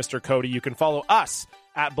Dr. Mr. Cody. You can follow us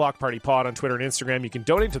at Block Party Pod on Twitter and Instagram. You can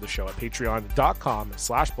donate to the show at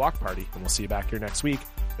patreon.com/blockparty. And we'll see you back here next week.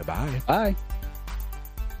 Goodbye. Bye.